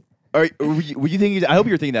 Were you thinking? I hope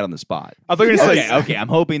you're thinking that on the spot. I thought you were gonna say Okay. I'm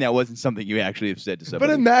hoping that wasn't something you actually have said to But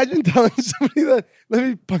somebody. imagine telling somebody that let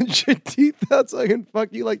me punch your teeth out so I can fuck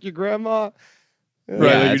you like your grandma. Right, Yeah,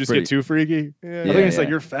 like you that's just pretty- get too freaky. Yeah. I Yeah, think it's yeah. like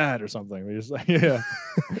you're fat or something. They just like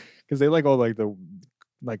because they like all like the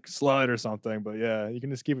like slut or something. But yeah, you can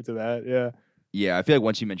just keep it to that. Yeah, Yeah, I feel like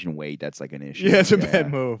once you mention weight, that's like an issue. yeah, it's a bad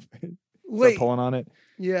move. Start Wait. pulling on it.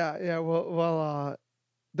 Yeah. Well,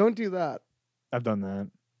 don't do that. I've done that.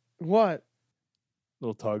 What?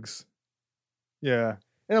 Little tugs. Yeah.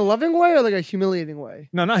 In a loving way or like a humiliating way?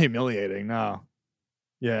 No, not humiliating. No.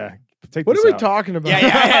 Yeah. Take What this are we out. talking about?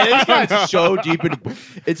 Yeah. This guy's so deep into.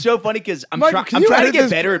 It's so funny because I'm, Mike, can I'm you trying to edit get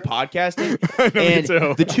this? better at podcasting. I know, me And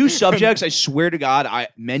too. the two subjects, I swear to God, I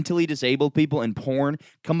mentally disabled people and porn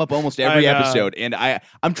come up almost every I know. episode, and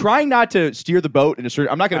I'm trying not to steer the boat in a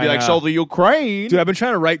certain. I'm not going to be I like, know. so the Ukraine. Dude, I've been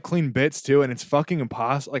trying to write clean bits too, and it's fucking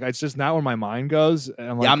impossible. Like, it's just not where my mind goes. And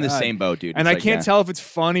I'm like, yeah, I'm the God. same boat, dude. And It's I like, can't yeah. tell if it's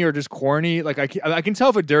funny or just corny. Like, I can tell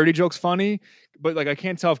if a dirty joke's funny, but like I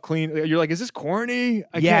can't tell if clean. You're like, is this corny?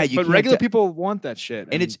 Yeah, can't, you but can't regular tell. people want that shit.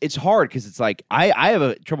 And it's hard because it's like I have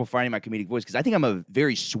a trouble finding my comedic voice because I think I'm a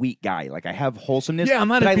very sweet guy. Like I have wholesomeness. Yeah, I'm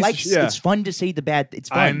not but a I piece like of shit. Yeah. it's fun to say the bad. It's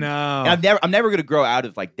fun. I know. And I'm never gonna grow out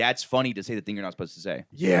of like that's funny to say the thing you're not supposed to say.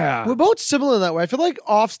 Yeah. We're both similar in that way. I feel like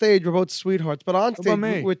off stage we're both sweethearts, but on about stage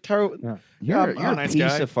me? we're terrible. Yeah. You're I'm a a nice piece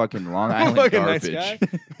guy. of fucking Long I'm Island a fucking garbage. nice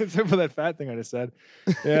guy. Except for that fat thing I just said.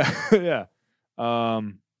 Yeah. Yeah.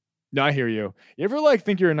 No, I hear you. You ever like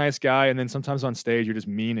think you're a nice guy and then sometimes on stage you're just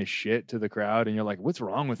mean as shit to the crowd and you're like, what's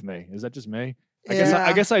wrong with me? Is that just me? I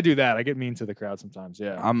Yeah. guess I do that. I get mean to the crowd sometimes.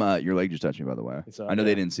 Yeah. I'm your leg just touched me, by the way. It's, I know yeah.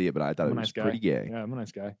 they didn't see it, but I thought I'm it a was nice guy. pretty gay. Yeah, I'm a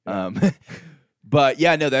nice guy. Yeah. But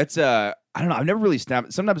yeah, no, that's I don't know. I've never really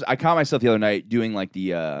snapped. Sometimes I caught myself the other night doing like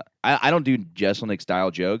the I don't do Jesselnick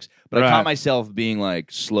style jokes, but I Right. caught myself being like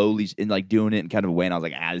slowly and like doing it in kind of a way, and I was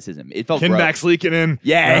like, this isn't. It felt Kin gross. back's leaking in.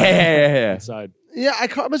 Yeah. Inside. Yeah, I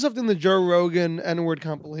caught myself in the Joe Rogan N-word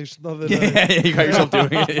compilation the other day. Yeah, you got yourself doing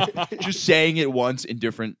it, just saying it once in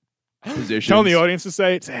different positions. Telling the audience to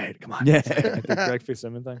say it. Say it. Come on. Yeah. Say it. Like the Greg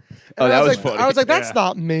Fitzsimmons thing. Oh, And that I was like, funny. I was like, that's Yeah.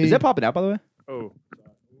 not me. Is that popping out, by the way? Oh.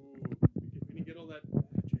 Can you get all that?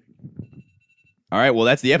 All right, well,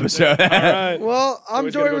 that's the episode. All right. Well, I'm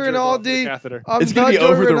Always gotta Joey go jerk off with the Rinaldi. catheter. I'm It's gonna be not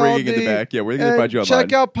Joey over the ringing in the Rinaldi. back. Yeah, we're gonna And find you online.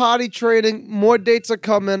 check out Potty Trading. More dates are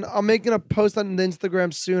coming. I'm making a post on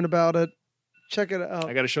Instagram soon about it. Check it out.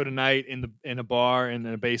 I got a show tonight in a bar in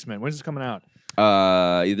a basement. When's this coming out?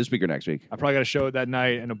 Either this week or next week. I probably got a show that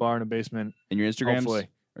night in a bar in a basement. And your Instagrams? Hopefully.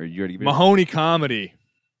 Or you already give it? Mahoney Comedy.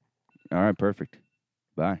 All right, perfect.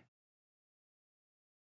 Bye.